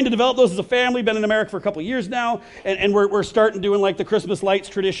trying to develop those as a family. Been in America for a couple of years now, and we're starting doing like the Christmas lights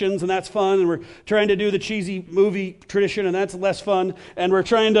traditions, and that's fun. And we're trying to do the cheesy movie tradition, and that's less fun. And we're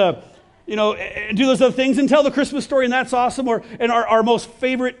trying to, do those other things and tell the Christmas story, and that's awesome. And our most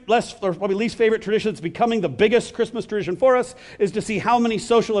favorite, probably least favorite tradition that's becoming the biggest Christmas tradition for us is to see how many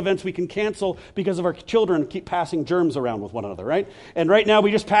social events we can cancel because of our children keep passing germs around with one another, right? And right now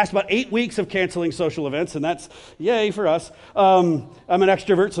we just passed about 8 weeks of canceling social events, and that's yay for us. I'm an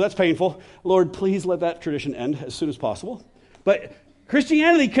extrovert, so that's painful. Lord, please let that tradition end as soon as possible. But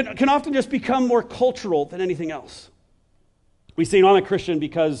Christianity can often just become more cultural than anything else. We say, I'm a Christian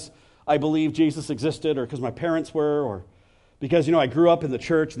because I believe Jesus existed, or because my parents were, or because, I grew up in the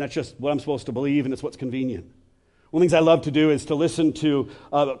church, and that's just what I'm supposed to believe, and it's what's convenient. One of the things I love to do is to listen to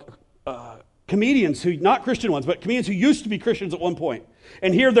comedians who, not Christian ones, but comedians who used to be Christians at one point,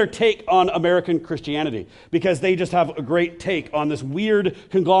 and hear their take on American Christianity, because they just have a great take on this weird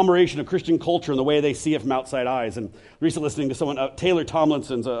conglomeration of Christian culture and the way they see it from outside eyes. And recently listening to someone, Taylor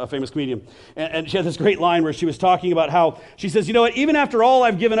Tomlinson's a famous comedian, and she had this great line where she was talking about how, she says, what, even after all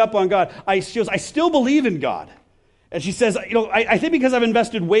I've given up on God, I still believe in God. And she says, I think because I've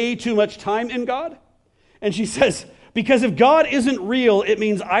invested way too much time in God. And she says, because if God isn't real, it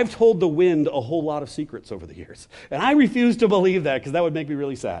means I've told the wind a whole lot of secrets over the years. And I refuse to believe that, because that would make me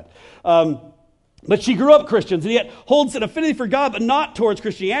really sad. But she grew up Christians, and yet holds an affinity for God, but not towards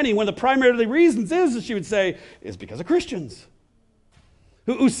Christianity. One of the primary reasons is, as she would say, is because of Christians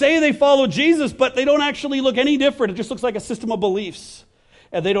who say they follow Jesus, but they don't actually look any different. It just looks like a system of beliefs,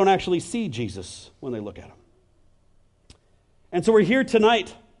 and they don't actually see Jesus when they look at him. And so we're here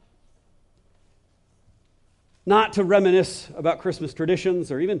tonight not to reminisce about Christmas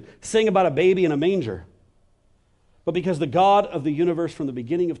traditions or even sing about a baby in a manger, but because the God of the universe from the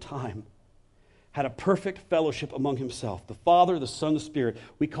beginning of time had a perfect fellowship among himself, the Father, the Son, the Spirit.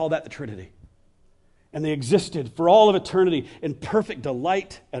 We call that the Trinity. And they existed for all of eternity in perfect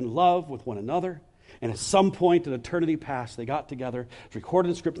delight and love with one another. And at some point in eternity past, they got together, it's recorded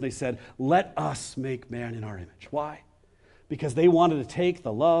in Scripture, and they said, let us make man in our image. Why? Because they wanted to take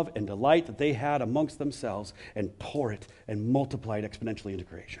the love and delight that they had amongst themselves and pour it and multiply it exponentially into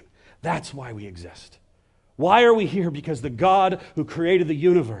creation. That's why we exist. Why are we here? Because the God who created the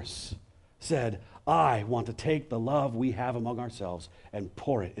universe said, I want to take the love we have among ourselves and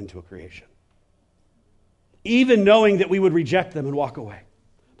pour it into a creation. Even knowing that we would reject them and walk away,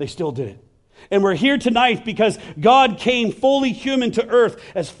 they still did it. And we're here tonight because God came fully human to earth,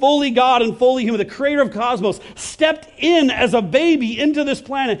 as fully God and fully human. The creator of cosmos stepped in as a baby into this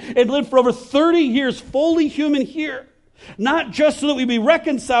planet and lived for over 30 years fully human here. Not just so that we be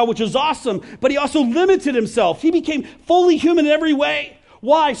reconciled, which is awesome, but he also limited himself. He became fully human in every way.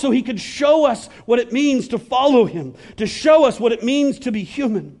 Why? So he could show us what it means to follow him, to show us what it means to be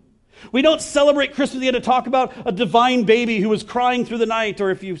human. We don't celebrate Christmas yet to talk about a divine baby who was crying through the night,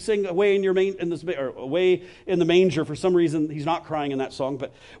 or if you sing Away in the Manger, for some reason he's not crying in that song.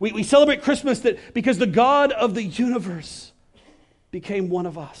 But we celebrate Christmas because the God of the universe became one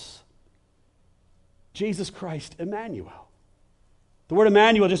of us. Jesus Christ, Emmanuel. The word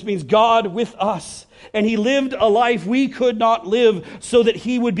Emmanuel just means God with us. And he lived a life we could not live so that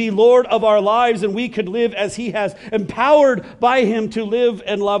he would be Lord of our lives and we could live as he has, empowered by him to live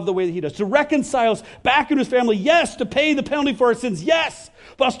and love the way that he does. To reconcile us back into his family, yes. To pay the penalty for our sins, yes.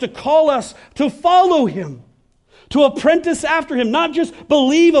 But also to call us to follow him, to apprentice after him, not just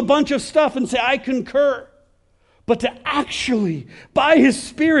believe a bunch of stuff and say, I concur, but to actually, by his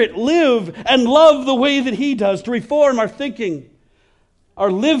Spirit, live and love the way that he does, to reform our thinking,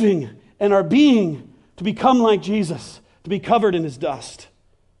 our living, and our being, to become like Jesus, to be covered in his dust.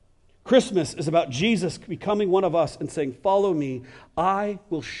 Christmas is about Jesus becoming one of us and saying, follow me, I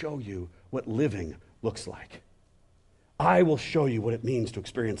will show you what living looks like. I will show you what it means to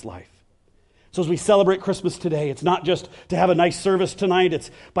experience life. So as we celebrate Christmas today, it's not just to have a nice service tonight, it's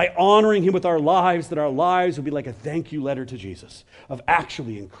by honoring him with our lives, that our lives will be like a thank you letter to Jesus, of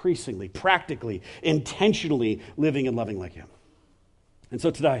actually, increasingly, practically, intentionally living and loving like him. And so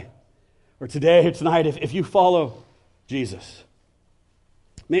today, or tonight, if you follow Jesus,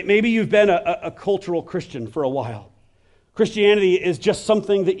 maybe you've been a cultural Christian for a while. Christianity is just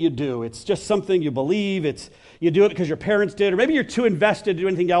something that you do. It's just something you believe. You do it because your parents did, or maybe you're too invested to do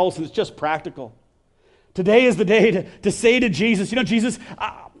anything else and it's just practical. Today is the day to say to Jesus, Jesus,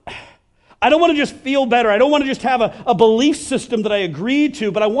 I don't want to just feel better. I don't want to just have a belief system that I agree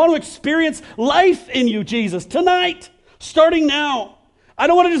to, but I want to experience life in you, Jesus, tonight, starting now. I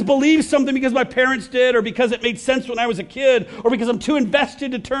don't want to just believe something because my parents did, or because it made sense when I was a kid, or because I'm too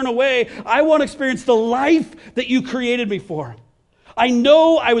invested to turn away. I want to experience the life that you created me for. I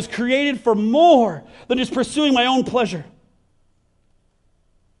know I was created for more than just pursuing my own pleasure.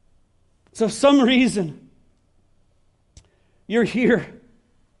 So for some reason, you're here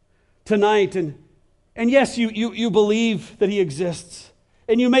tonight, and yes, you believe that he exists.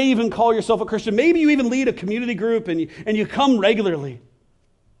 And you may even call yourself a Christian. Maybe you even lead a community group and you come regularly.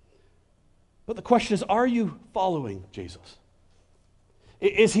 But the question is, are you following Jesus?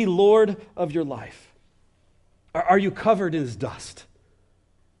 Is he Lord of your life? Are you covered in his dust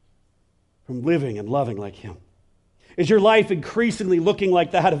from living and loving like him? Is your life increasingly looking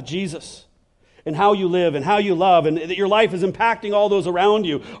like that of Jesus? And how you live and how you love, and that your life is impacting all those around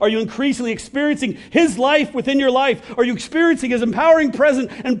you? Are you increasingly experiencing his life within your life? Are you experiencing his empowering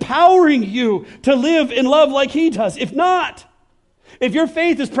presence, empowering you to live and love like he does? If not, if your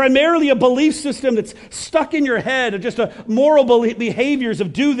faith is primarily a belief system that's stuck in your head of just a moral behaviors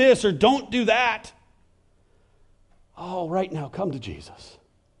of do this or don't do that, right now, come to Jesus.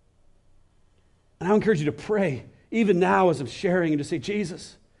 And I encourage you to pray, even now as I'm sharing, and to say,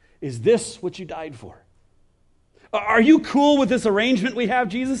 Jesus, is this what you died for? Are you cool with this arrangement we have,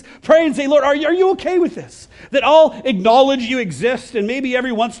 Jesus? Pray and say, Lord, are you okay with this? That I'll acknowledge you exist, and maybe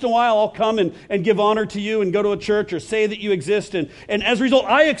every once in a while I'll come and give honor to you and go to a church or say that you exist. And as a result,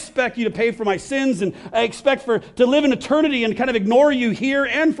 I expect you to pay for my sins, and I expect to live in eternity and kind of ignore you here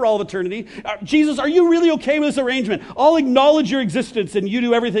and for all of eternity. Jesus, are you really okay with this arrangement? I'll acknowledge your existence and you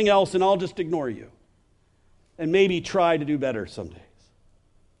do everything else, and I'll just ignore you. And maybe try to do better someday.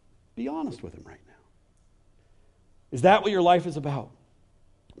 Be honest with him right now. Is that what your life is about?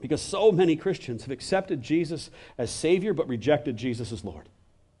 Because so many Christians have accepted Jesus as Savior but rejected Jesus as Lord.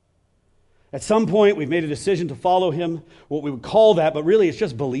 At some point, we've made a decision to follow him, what we would call that, but really it's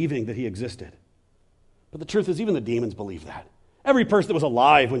just believing that he existed. But the truth is, even the demons believe that. Every person that was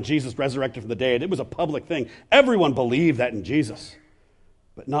alive when Jesus resurrected from the dead, it was a public thing. Everyone believed that in Jesus,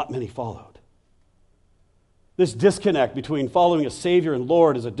 but not many followed. This disconnect between following a Savior and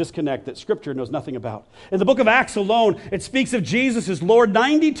Lord is a disconnect that Scripture knows nothing about. In the book of Acts alone, it speaks of Jesus as Lord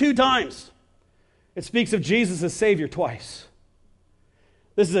 92 times. It speaks of Jesus as Savior twice.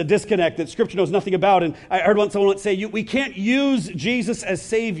 This is a disconnect that Scripture knows nothing about. And I heard someone once say, we can't use Jesus as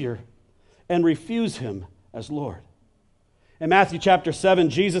Savior and refuse him as Lord. In Matthew chapter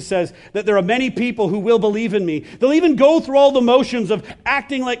 7, Jesus says that there are many people who will believe in me. They'll even go through all the motions of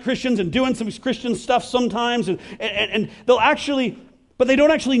acting like Christians and doing some Christian stuff sometimes, and they'll actually, but they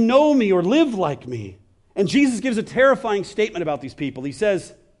don't actually know me or live like me. And Jesus gives a terrifying statement about these people. He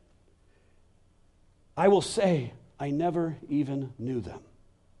says, I will say, I never even knew them.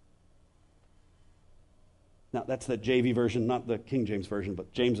 Now, that's the JV version, not the King James version,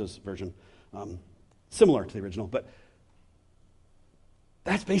 but James's version. Similar to the original, but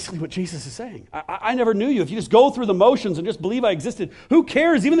that's basically what Jesus is saying. I never knew you. If you just go through the motions and just believe I existed, who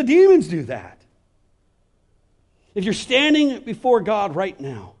cares? Even the demons do that. If you're standing before God right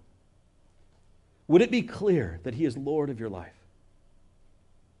now, would it be clear that he is Lord of your life?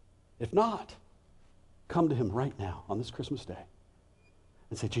 If not, come to him right now on this Christmas day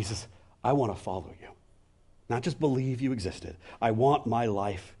and say, Jesus, I want to follow you. Not just believe you existed. I want my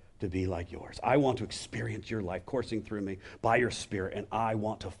life to be like yours. I want to experience your life coursing through me by your Spirit, and I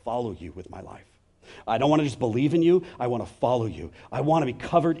want to follow you with my life. I don't want to just believe in you. I want to follow you. I want to be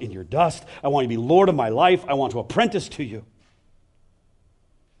covered in your dust. I want you to be Lord of my life. I want to apprentice to you.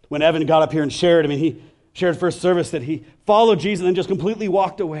 When Evan got up here and shared, he shared first service that he followed Jesus and then just completely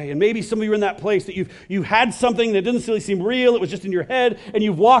walked away. And maybe some of you are in that place that you had something that didn't really seem real. It was just in your head, and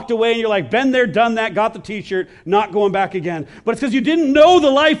you've walked away and you're like, been there, done that, got the t-shirt, not going back again. But it's because you didn't know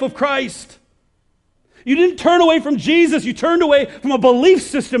the life of Christ. You didn't turn away from Jesus. You turned away from a belief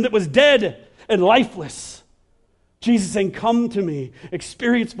system that was dead and lifeless. Jesus is saying, come to me,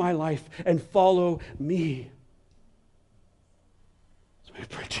 experience my life, and follow me. So we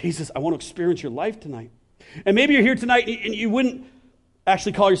pray, Jesus, I want to experience your life tonight. And maybe you're here tonight and you wouldn't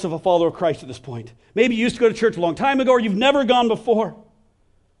actually call yourself a follower of Christ at this point. Maybe you used to go to church a long time ago, or you've never gone before.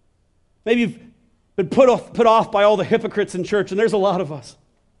 Maybe you've been put off by all the hypocrites in church, and there's a lot of us.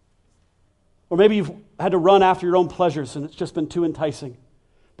 Or maybe you've had to run after your own pleasures, and it's just been too enticing.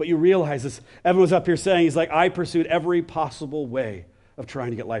 But you realize this. Evan was up here saying, he's like, I pursued every possible way of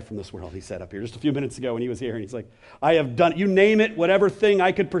trying to get life from this world, he said up here just a few minutes ago when he was here. And he's like, I have done, you name it, whatever thing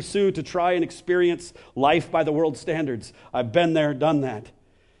I could pursue to try and experience life by the world's standards. I've been there, done that.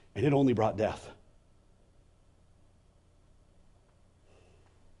 And it only brought death.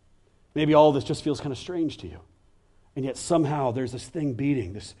 Maybe all this just feels kind of strange to you. And yet somehow there's this thing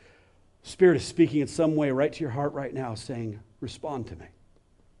beating. This Spirit is speaking in some way right to your heart right now, saying, respond to me.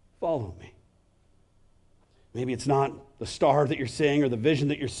 Follow me. Maybe it's not the star that you're seeing or the vision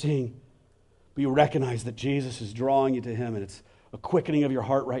that you're seeing, but you recognize that Jesus is drawing you to him, and it's a quickening of your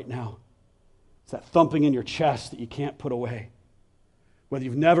heart right now. It's that thumping in your chest that you can't put away. Whether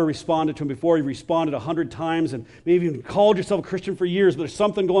you've never responded to him before, you've responded 100 times, and maybe you've called yourself a Christian for years, but there's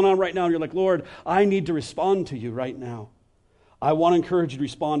something going on right now, and you're like, Lord, I need to respond to you right now. I want to encourage you to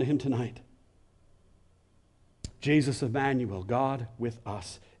respond to him tonight. Jesus Emmanuel, God with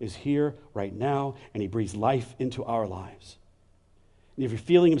us, is here right now, and he breathes life into our lives. And if you're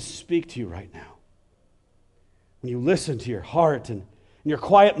feeling him speak to you right now, when you listen to your heart and in your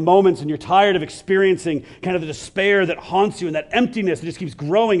quiet moments and you're tired of experiencing kind of the despair that haunts you and that emptiness that just keeps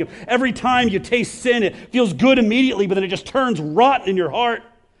growing. Every time you taste sin, it feels good immediately, but then it just turns rotten in your heart.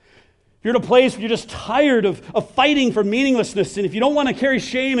 If you're in a place where you're just tired of fighting for meaninglessness, and if you don't want to carry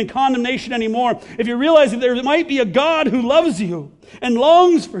shame and condemnation anymore, if you realize that there might be a God who loves you and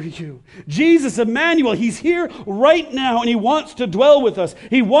longs for you, Jesus Emmanuel, he's here right now, and he wants to dwell with us.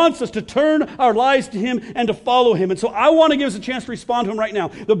 He wants us to turn our lives to him and to follow him. And so I want to give us a chance to respond to him right now.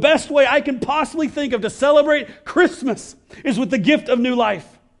 The best way I can possibly think of to celebrate Christmas is with the gift of new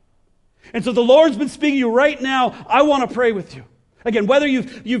life. And so the Lord's been speaking to you right now. I want to pray with you. Again, whether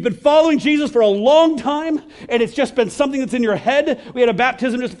you've been following Jesus for a long time and it's just been something that's in your head. We had a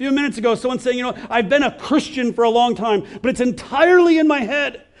baptism just a few minutes ago. Someone saying, I've been a Christian for a long time, but it's entirely in my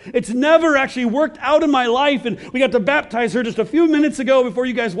head. It's never actually worked out in my life. And we got to baptize her just a few minutes ago before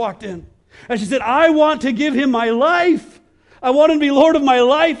you guys walked in. And she said, I want to give him my life. I want him to be Lord of my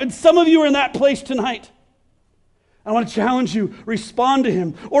life. And some of you are in that place tonight. I want to challenge you, respond to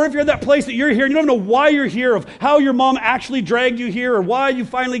him. Or if you're at that place that you're here, and you don't know why you're here, of how your mom actually dragged you here, or why you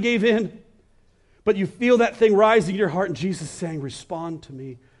finally gave in, but you feel that thing rising in your heart, and Jesus is saying, respond to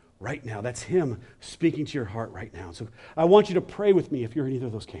me right now. That's him speaking to your heart right now. So I want you to pray with me if you're in either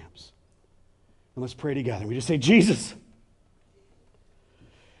of those camps. And let's pray together. We just say, Jesus,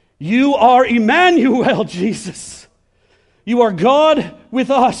 you are Emmanuel, Jesus. You are God with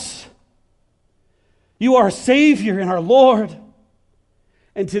us. You are our Savior and our Lord.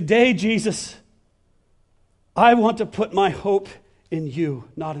 And today, Jesus, I want to put my hope in you,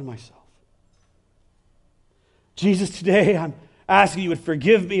 not in myself. Jesus, today I'm asking you would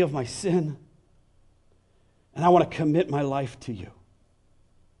forgive me of my sin. And I want to commit my life to you.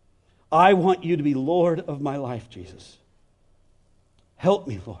 I want you to be Lord of my life, Jesus. Help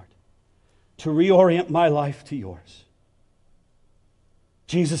me, Lord, to reorient my life to yours.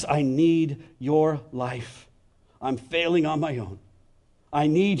 Jesus, I need your life. I'm failing on my own. I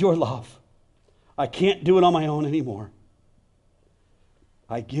need your love. I can't do it on my own anymore.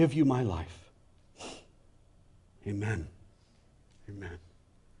 I give you my life. Amen. Amen.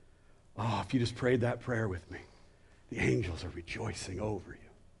 Oh, if you just prayed that prayer with me, the angels are rejoicing over you.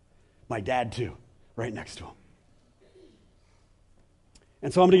 My dad, too, right next to him.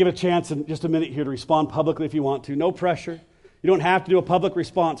 And so I'm going to give a chance in just a minute here to respond publicly if you want to. No pressure. You don't have to do a public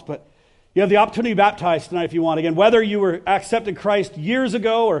response, but you have the opportunity to be baptized tonight if you want. Again, whether you were accepted Christ years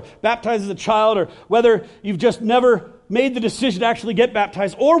ago or baptized as a child, or whether you've just never made the decision to actually get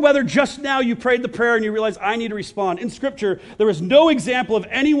baptized, or whether just now you prayed the prayer and you realize, I need to respond. In Scripture, there is no example of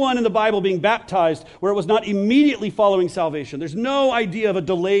anyone in the Bible being baptized where it was not immediately following salvation. There's no idea of a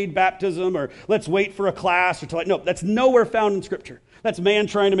delayed baptism or let's wait for a class. No, that's nowhere found in Scripture. That's man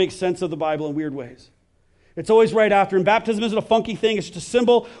trying to make sense of the Bible in weird ways. It's always right after. And baptism isn't a funky thing. It's just a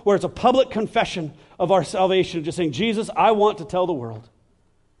symbol where it's a public confession of our salvation. Just saying, Jesus, I want to tell the world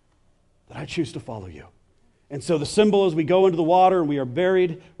that I choose to follow you. And so the symbol is we go into the water and we are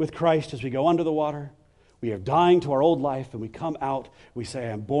buried with Christ as we go under the water. We are dying to our old life and we come out. We say,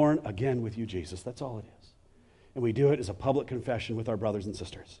 I am born again with you, Jesus. That's all it is. And we do it as a public confession with our brothers and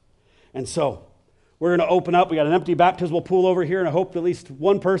sisters. And so we're going to open up. We got an empty baptismal pool over here, and I hope at least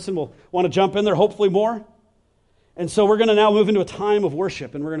one person will want to jump in there, hopefully more. And so we're going to now move into a time of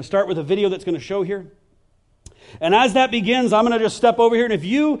worship, and we're going to start with a video that's going to show here. And as that begins, I'm going to just step over here, and if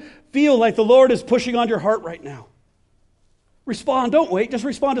you feel like the Lord is pushing on your heart right now, respond. Don't wait. Just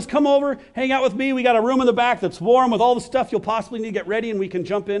respond. Just come over, hang out with me. We got a room in the back that's warm with all the stuff you'll possibly need to get ready, and we can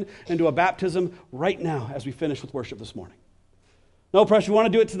jump in and do a baptism right now as we finish with worship this morning. No pressure. You want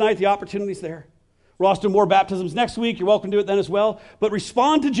to do it tonight, the opportunity's there. We're also doing more baptisms next week. You're welcome to do it then as well. But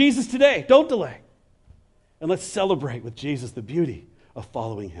respond to Jesus today. Don't delay. And let's celebrate with Jesus the beauty of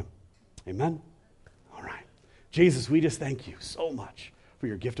following him. Amen? All right. Jesus, we just thank you so much for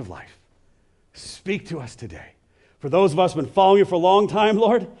your gift of life. Speak to us today. For those of us who have been following you for a long time,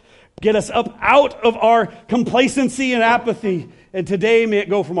 Lord, get us up out of our complacency and apathy. And today may it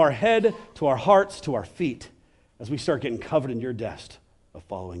go from our head to our hearts to our feet as we start getting covered in your dust of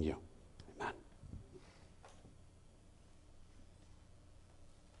following you. Amen.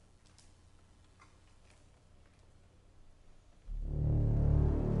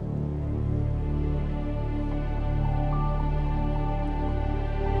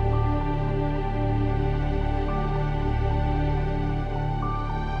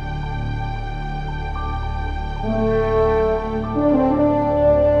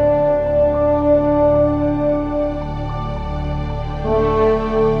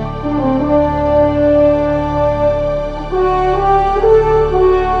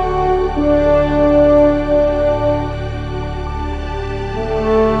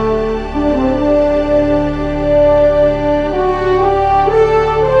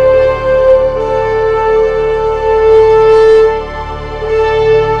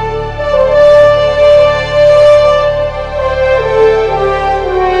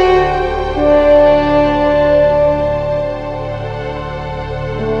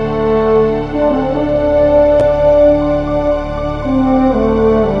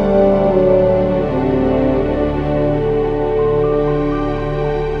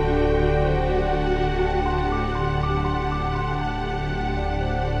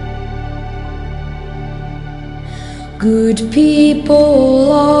 Good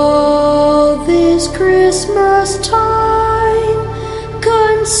people, all this Christmas time,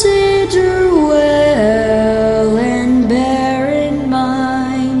 consider well and bear in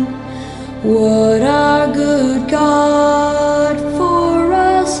mind what our good God for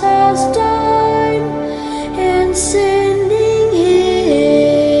us has done, in sending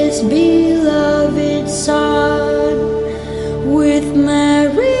His beloved Son. With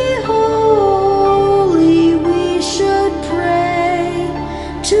Mary holy we should pray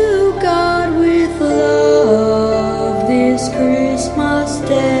to God with love this Christmas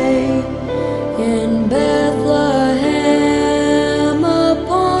day. In Bethlehem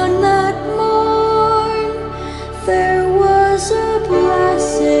upon that morn, there was a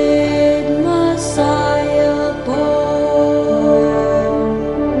blessed Messiah born.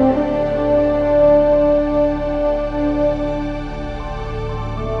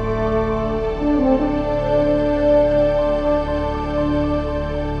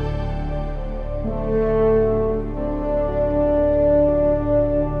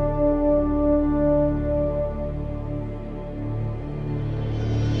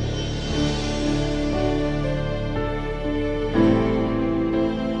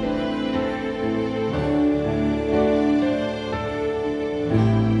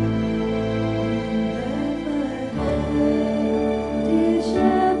 Did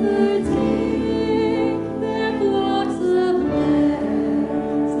shepherds keep their flocks of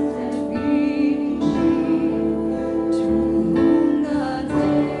lambs and feeding sheep, to whom God's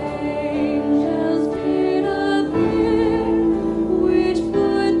angels did appear, which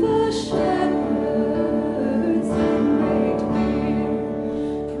put the shepherds in great fear?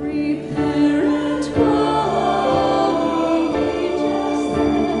 Prepare and go, the angel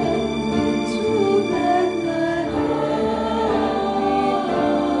said.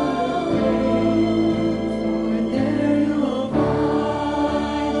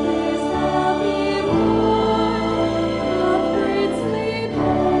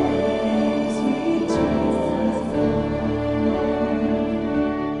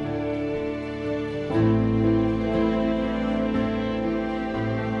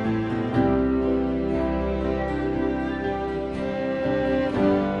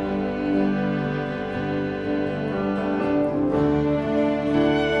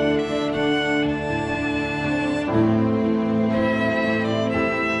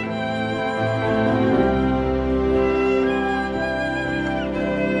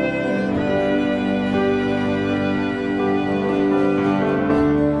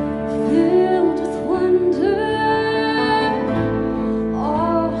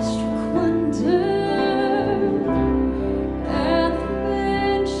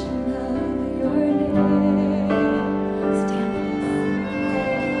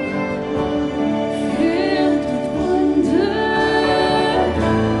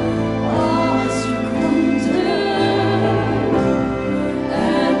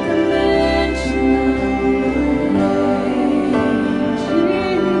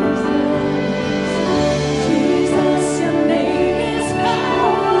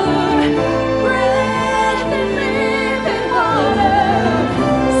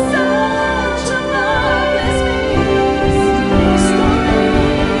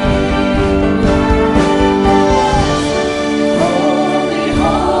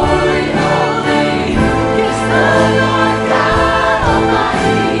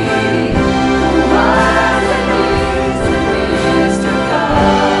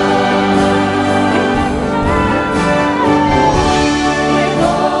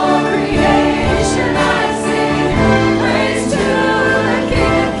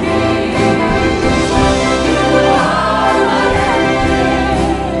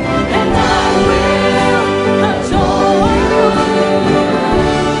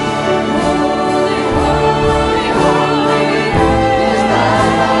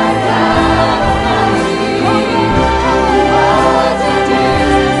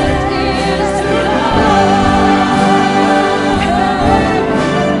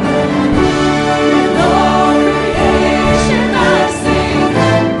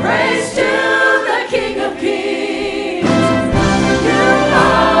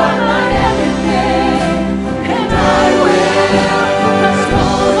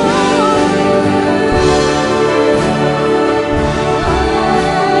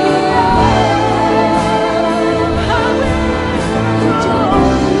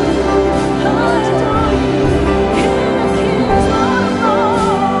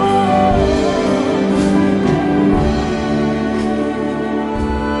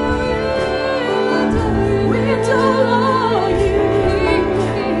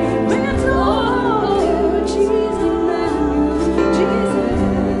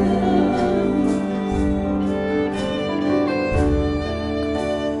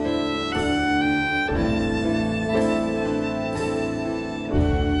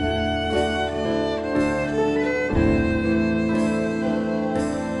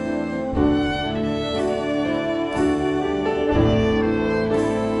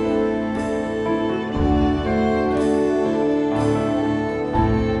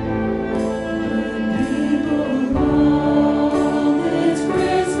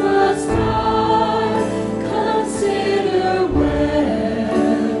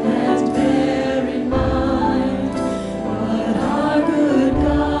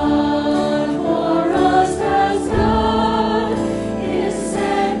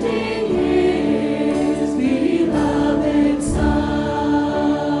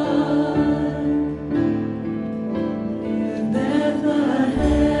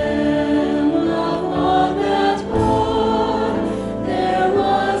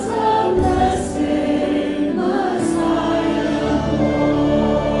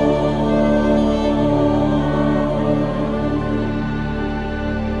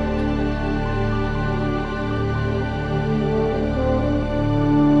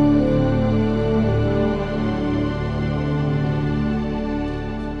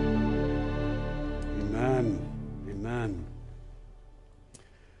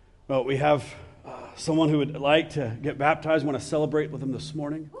 Well, we have someone who would like to get baptized. We want to celebrate with them this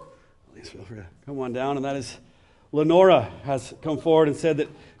morning. Please feel free to come on down, and that is Lenora has come forward and said that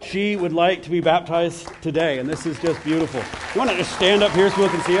she would like to be baptized today, and this is just beautiful. You want to just stand up here so people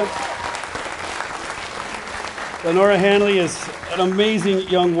can see you? Lenora Hanley is an amazing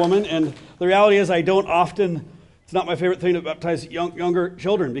young woman, and the reality is it's not my favorite thing to baptize younger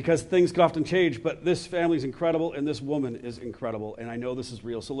children because things can often change, but this family is incredible, and this woman is incredible, and I know this is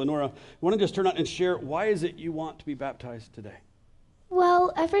real. So Lenora, I want to just turn out and share, why is it you want to be baptized today?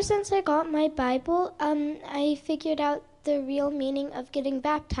 Well, ever since I got my Bible, I figured out the real meaning of getting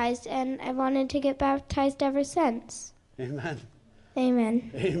baptized, and I wanted to get baptized ever since. Amen.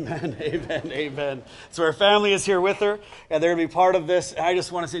 Amen. Amen, amen, amen. So her family is here with her, and they're going to be part of this. And I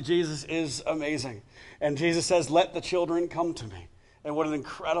just want to say Jesus is amazing. And Jesus says, let the children come to me. And what an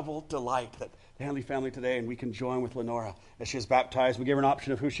incredible delight that the Hanley family today, and we can join with Lenora as she is baptized. We gave her an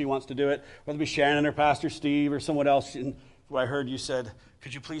option of who she wants to do it, whether it be Shannon or Pastor Steve or someone else. And I heard you said,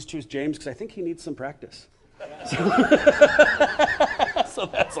 could you please choose James? Because I think he needs some practice. So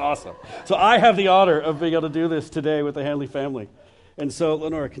that's awesome. So I have the honor of being able to do this today with the Hanley family. And so,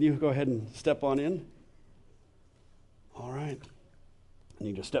 Lenora, can you go ahead and step on in? All right. And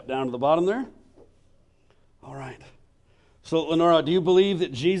you just step down to the bottom there. All right. So, Lenora, do you believe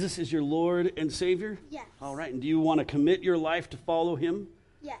that Jesus is your Lord and Savior? Yes. All right. And do you want to commit your life to follow him?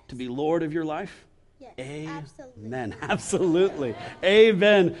 Yes. To be Lord of your life? Yes. Amen. Absolutely.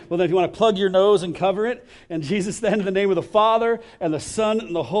 Amen. Well, then if you want to plug your nose and cover it, and Jesus, then in the name of the Father and the Son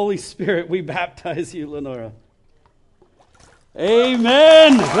and the Holy Spirit, we baptize you, Lenora.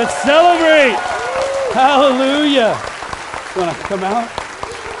 Amen. Let's celebrate. Hallelujah. You want to come out?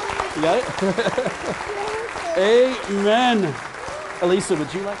 You got it? Amen. Elisa,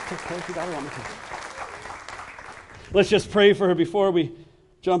 would you like to pray for God? Let's just pray for her before we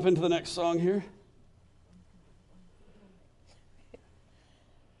jump into the next song here.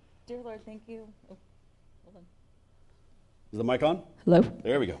 Dear Lord, thank you. Oh, hold on. Is the mic on? Hello?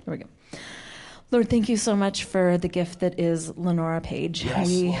 There we go. There we go. Lord, thank you so much for the gift that is Lenora Page. Yes,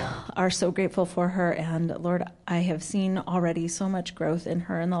 we Lord. are so grateful for her, and Lord, I have seen already so much growth in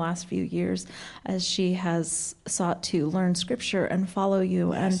her in the last few years as she has sought to learn Scripture and follow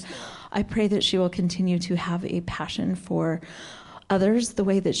you, and I pray that she will continue to have a passion for others the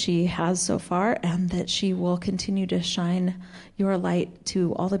way that she has so far, and that she will continue to shine your light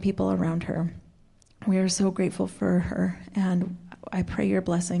to all the people around her. We are so grateful for her, and I pray your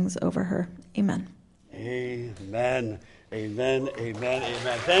blessings over her. Amen. Amen. Amen. Amen.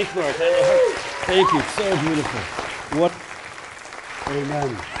 Amen. Thank you, Lord. Thank you. So beautiful.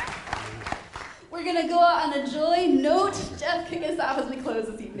 Amen. We're going to go out on a joy note. Jeff, kick us off as we close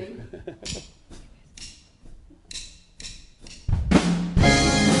this evening.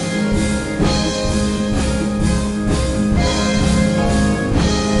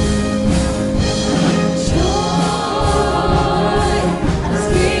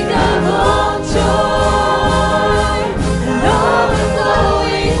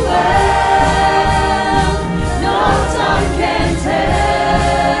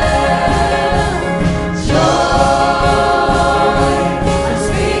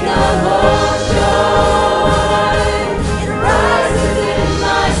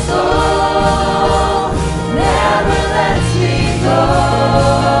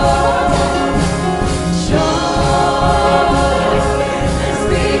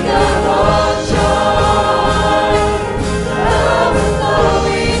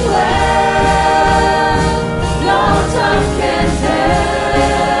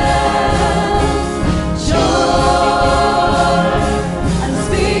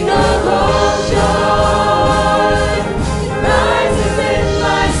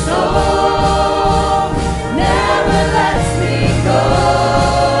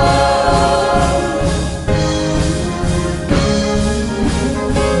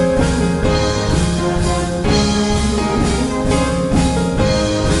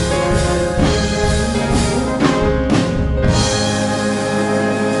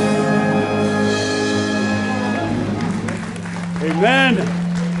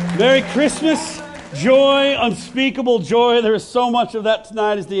 Merry Christmas, joy, unspeakable joy. There is so much of that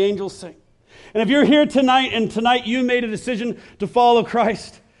tonight as the angels sing. And if you're here tonight and tonight you made a decision to follow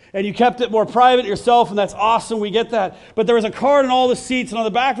Christ and you kept it more private yourself, and that's awesome, we get that. But there is a card in all the seats, and on the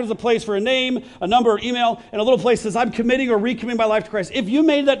back there's a place for a name, a number, email, and a little place that says, I'm committing or recommitting my life to Christ. If you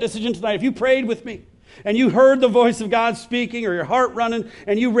made that decision tonight, if you prayed with me, and you heard the voice of God speaking or your heart running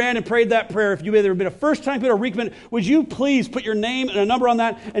and you ran and prayed that prayer, if you've either been a first-time kid or recommit, would you please put your name and a number on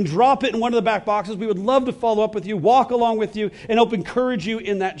that and drop it in one of the back boxes? We would love to follow up with you, walk along with you, and help encourage you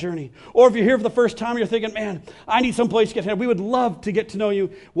in that journey. Or if you're here for the first time and you're thinking, man, I need some place to get to know, we would love to get to know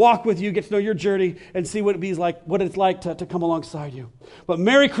you, walk with you, get to know your journey, and see what it's like to come alongside you. But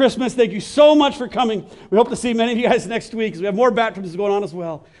Merry Christmas. Thank you so much for coming. We hope to see many of you guys next week because we have more baptisms going on as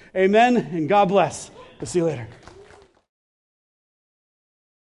well. Amen, and God bless. We'll see you later.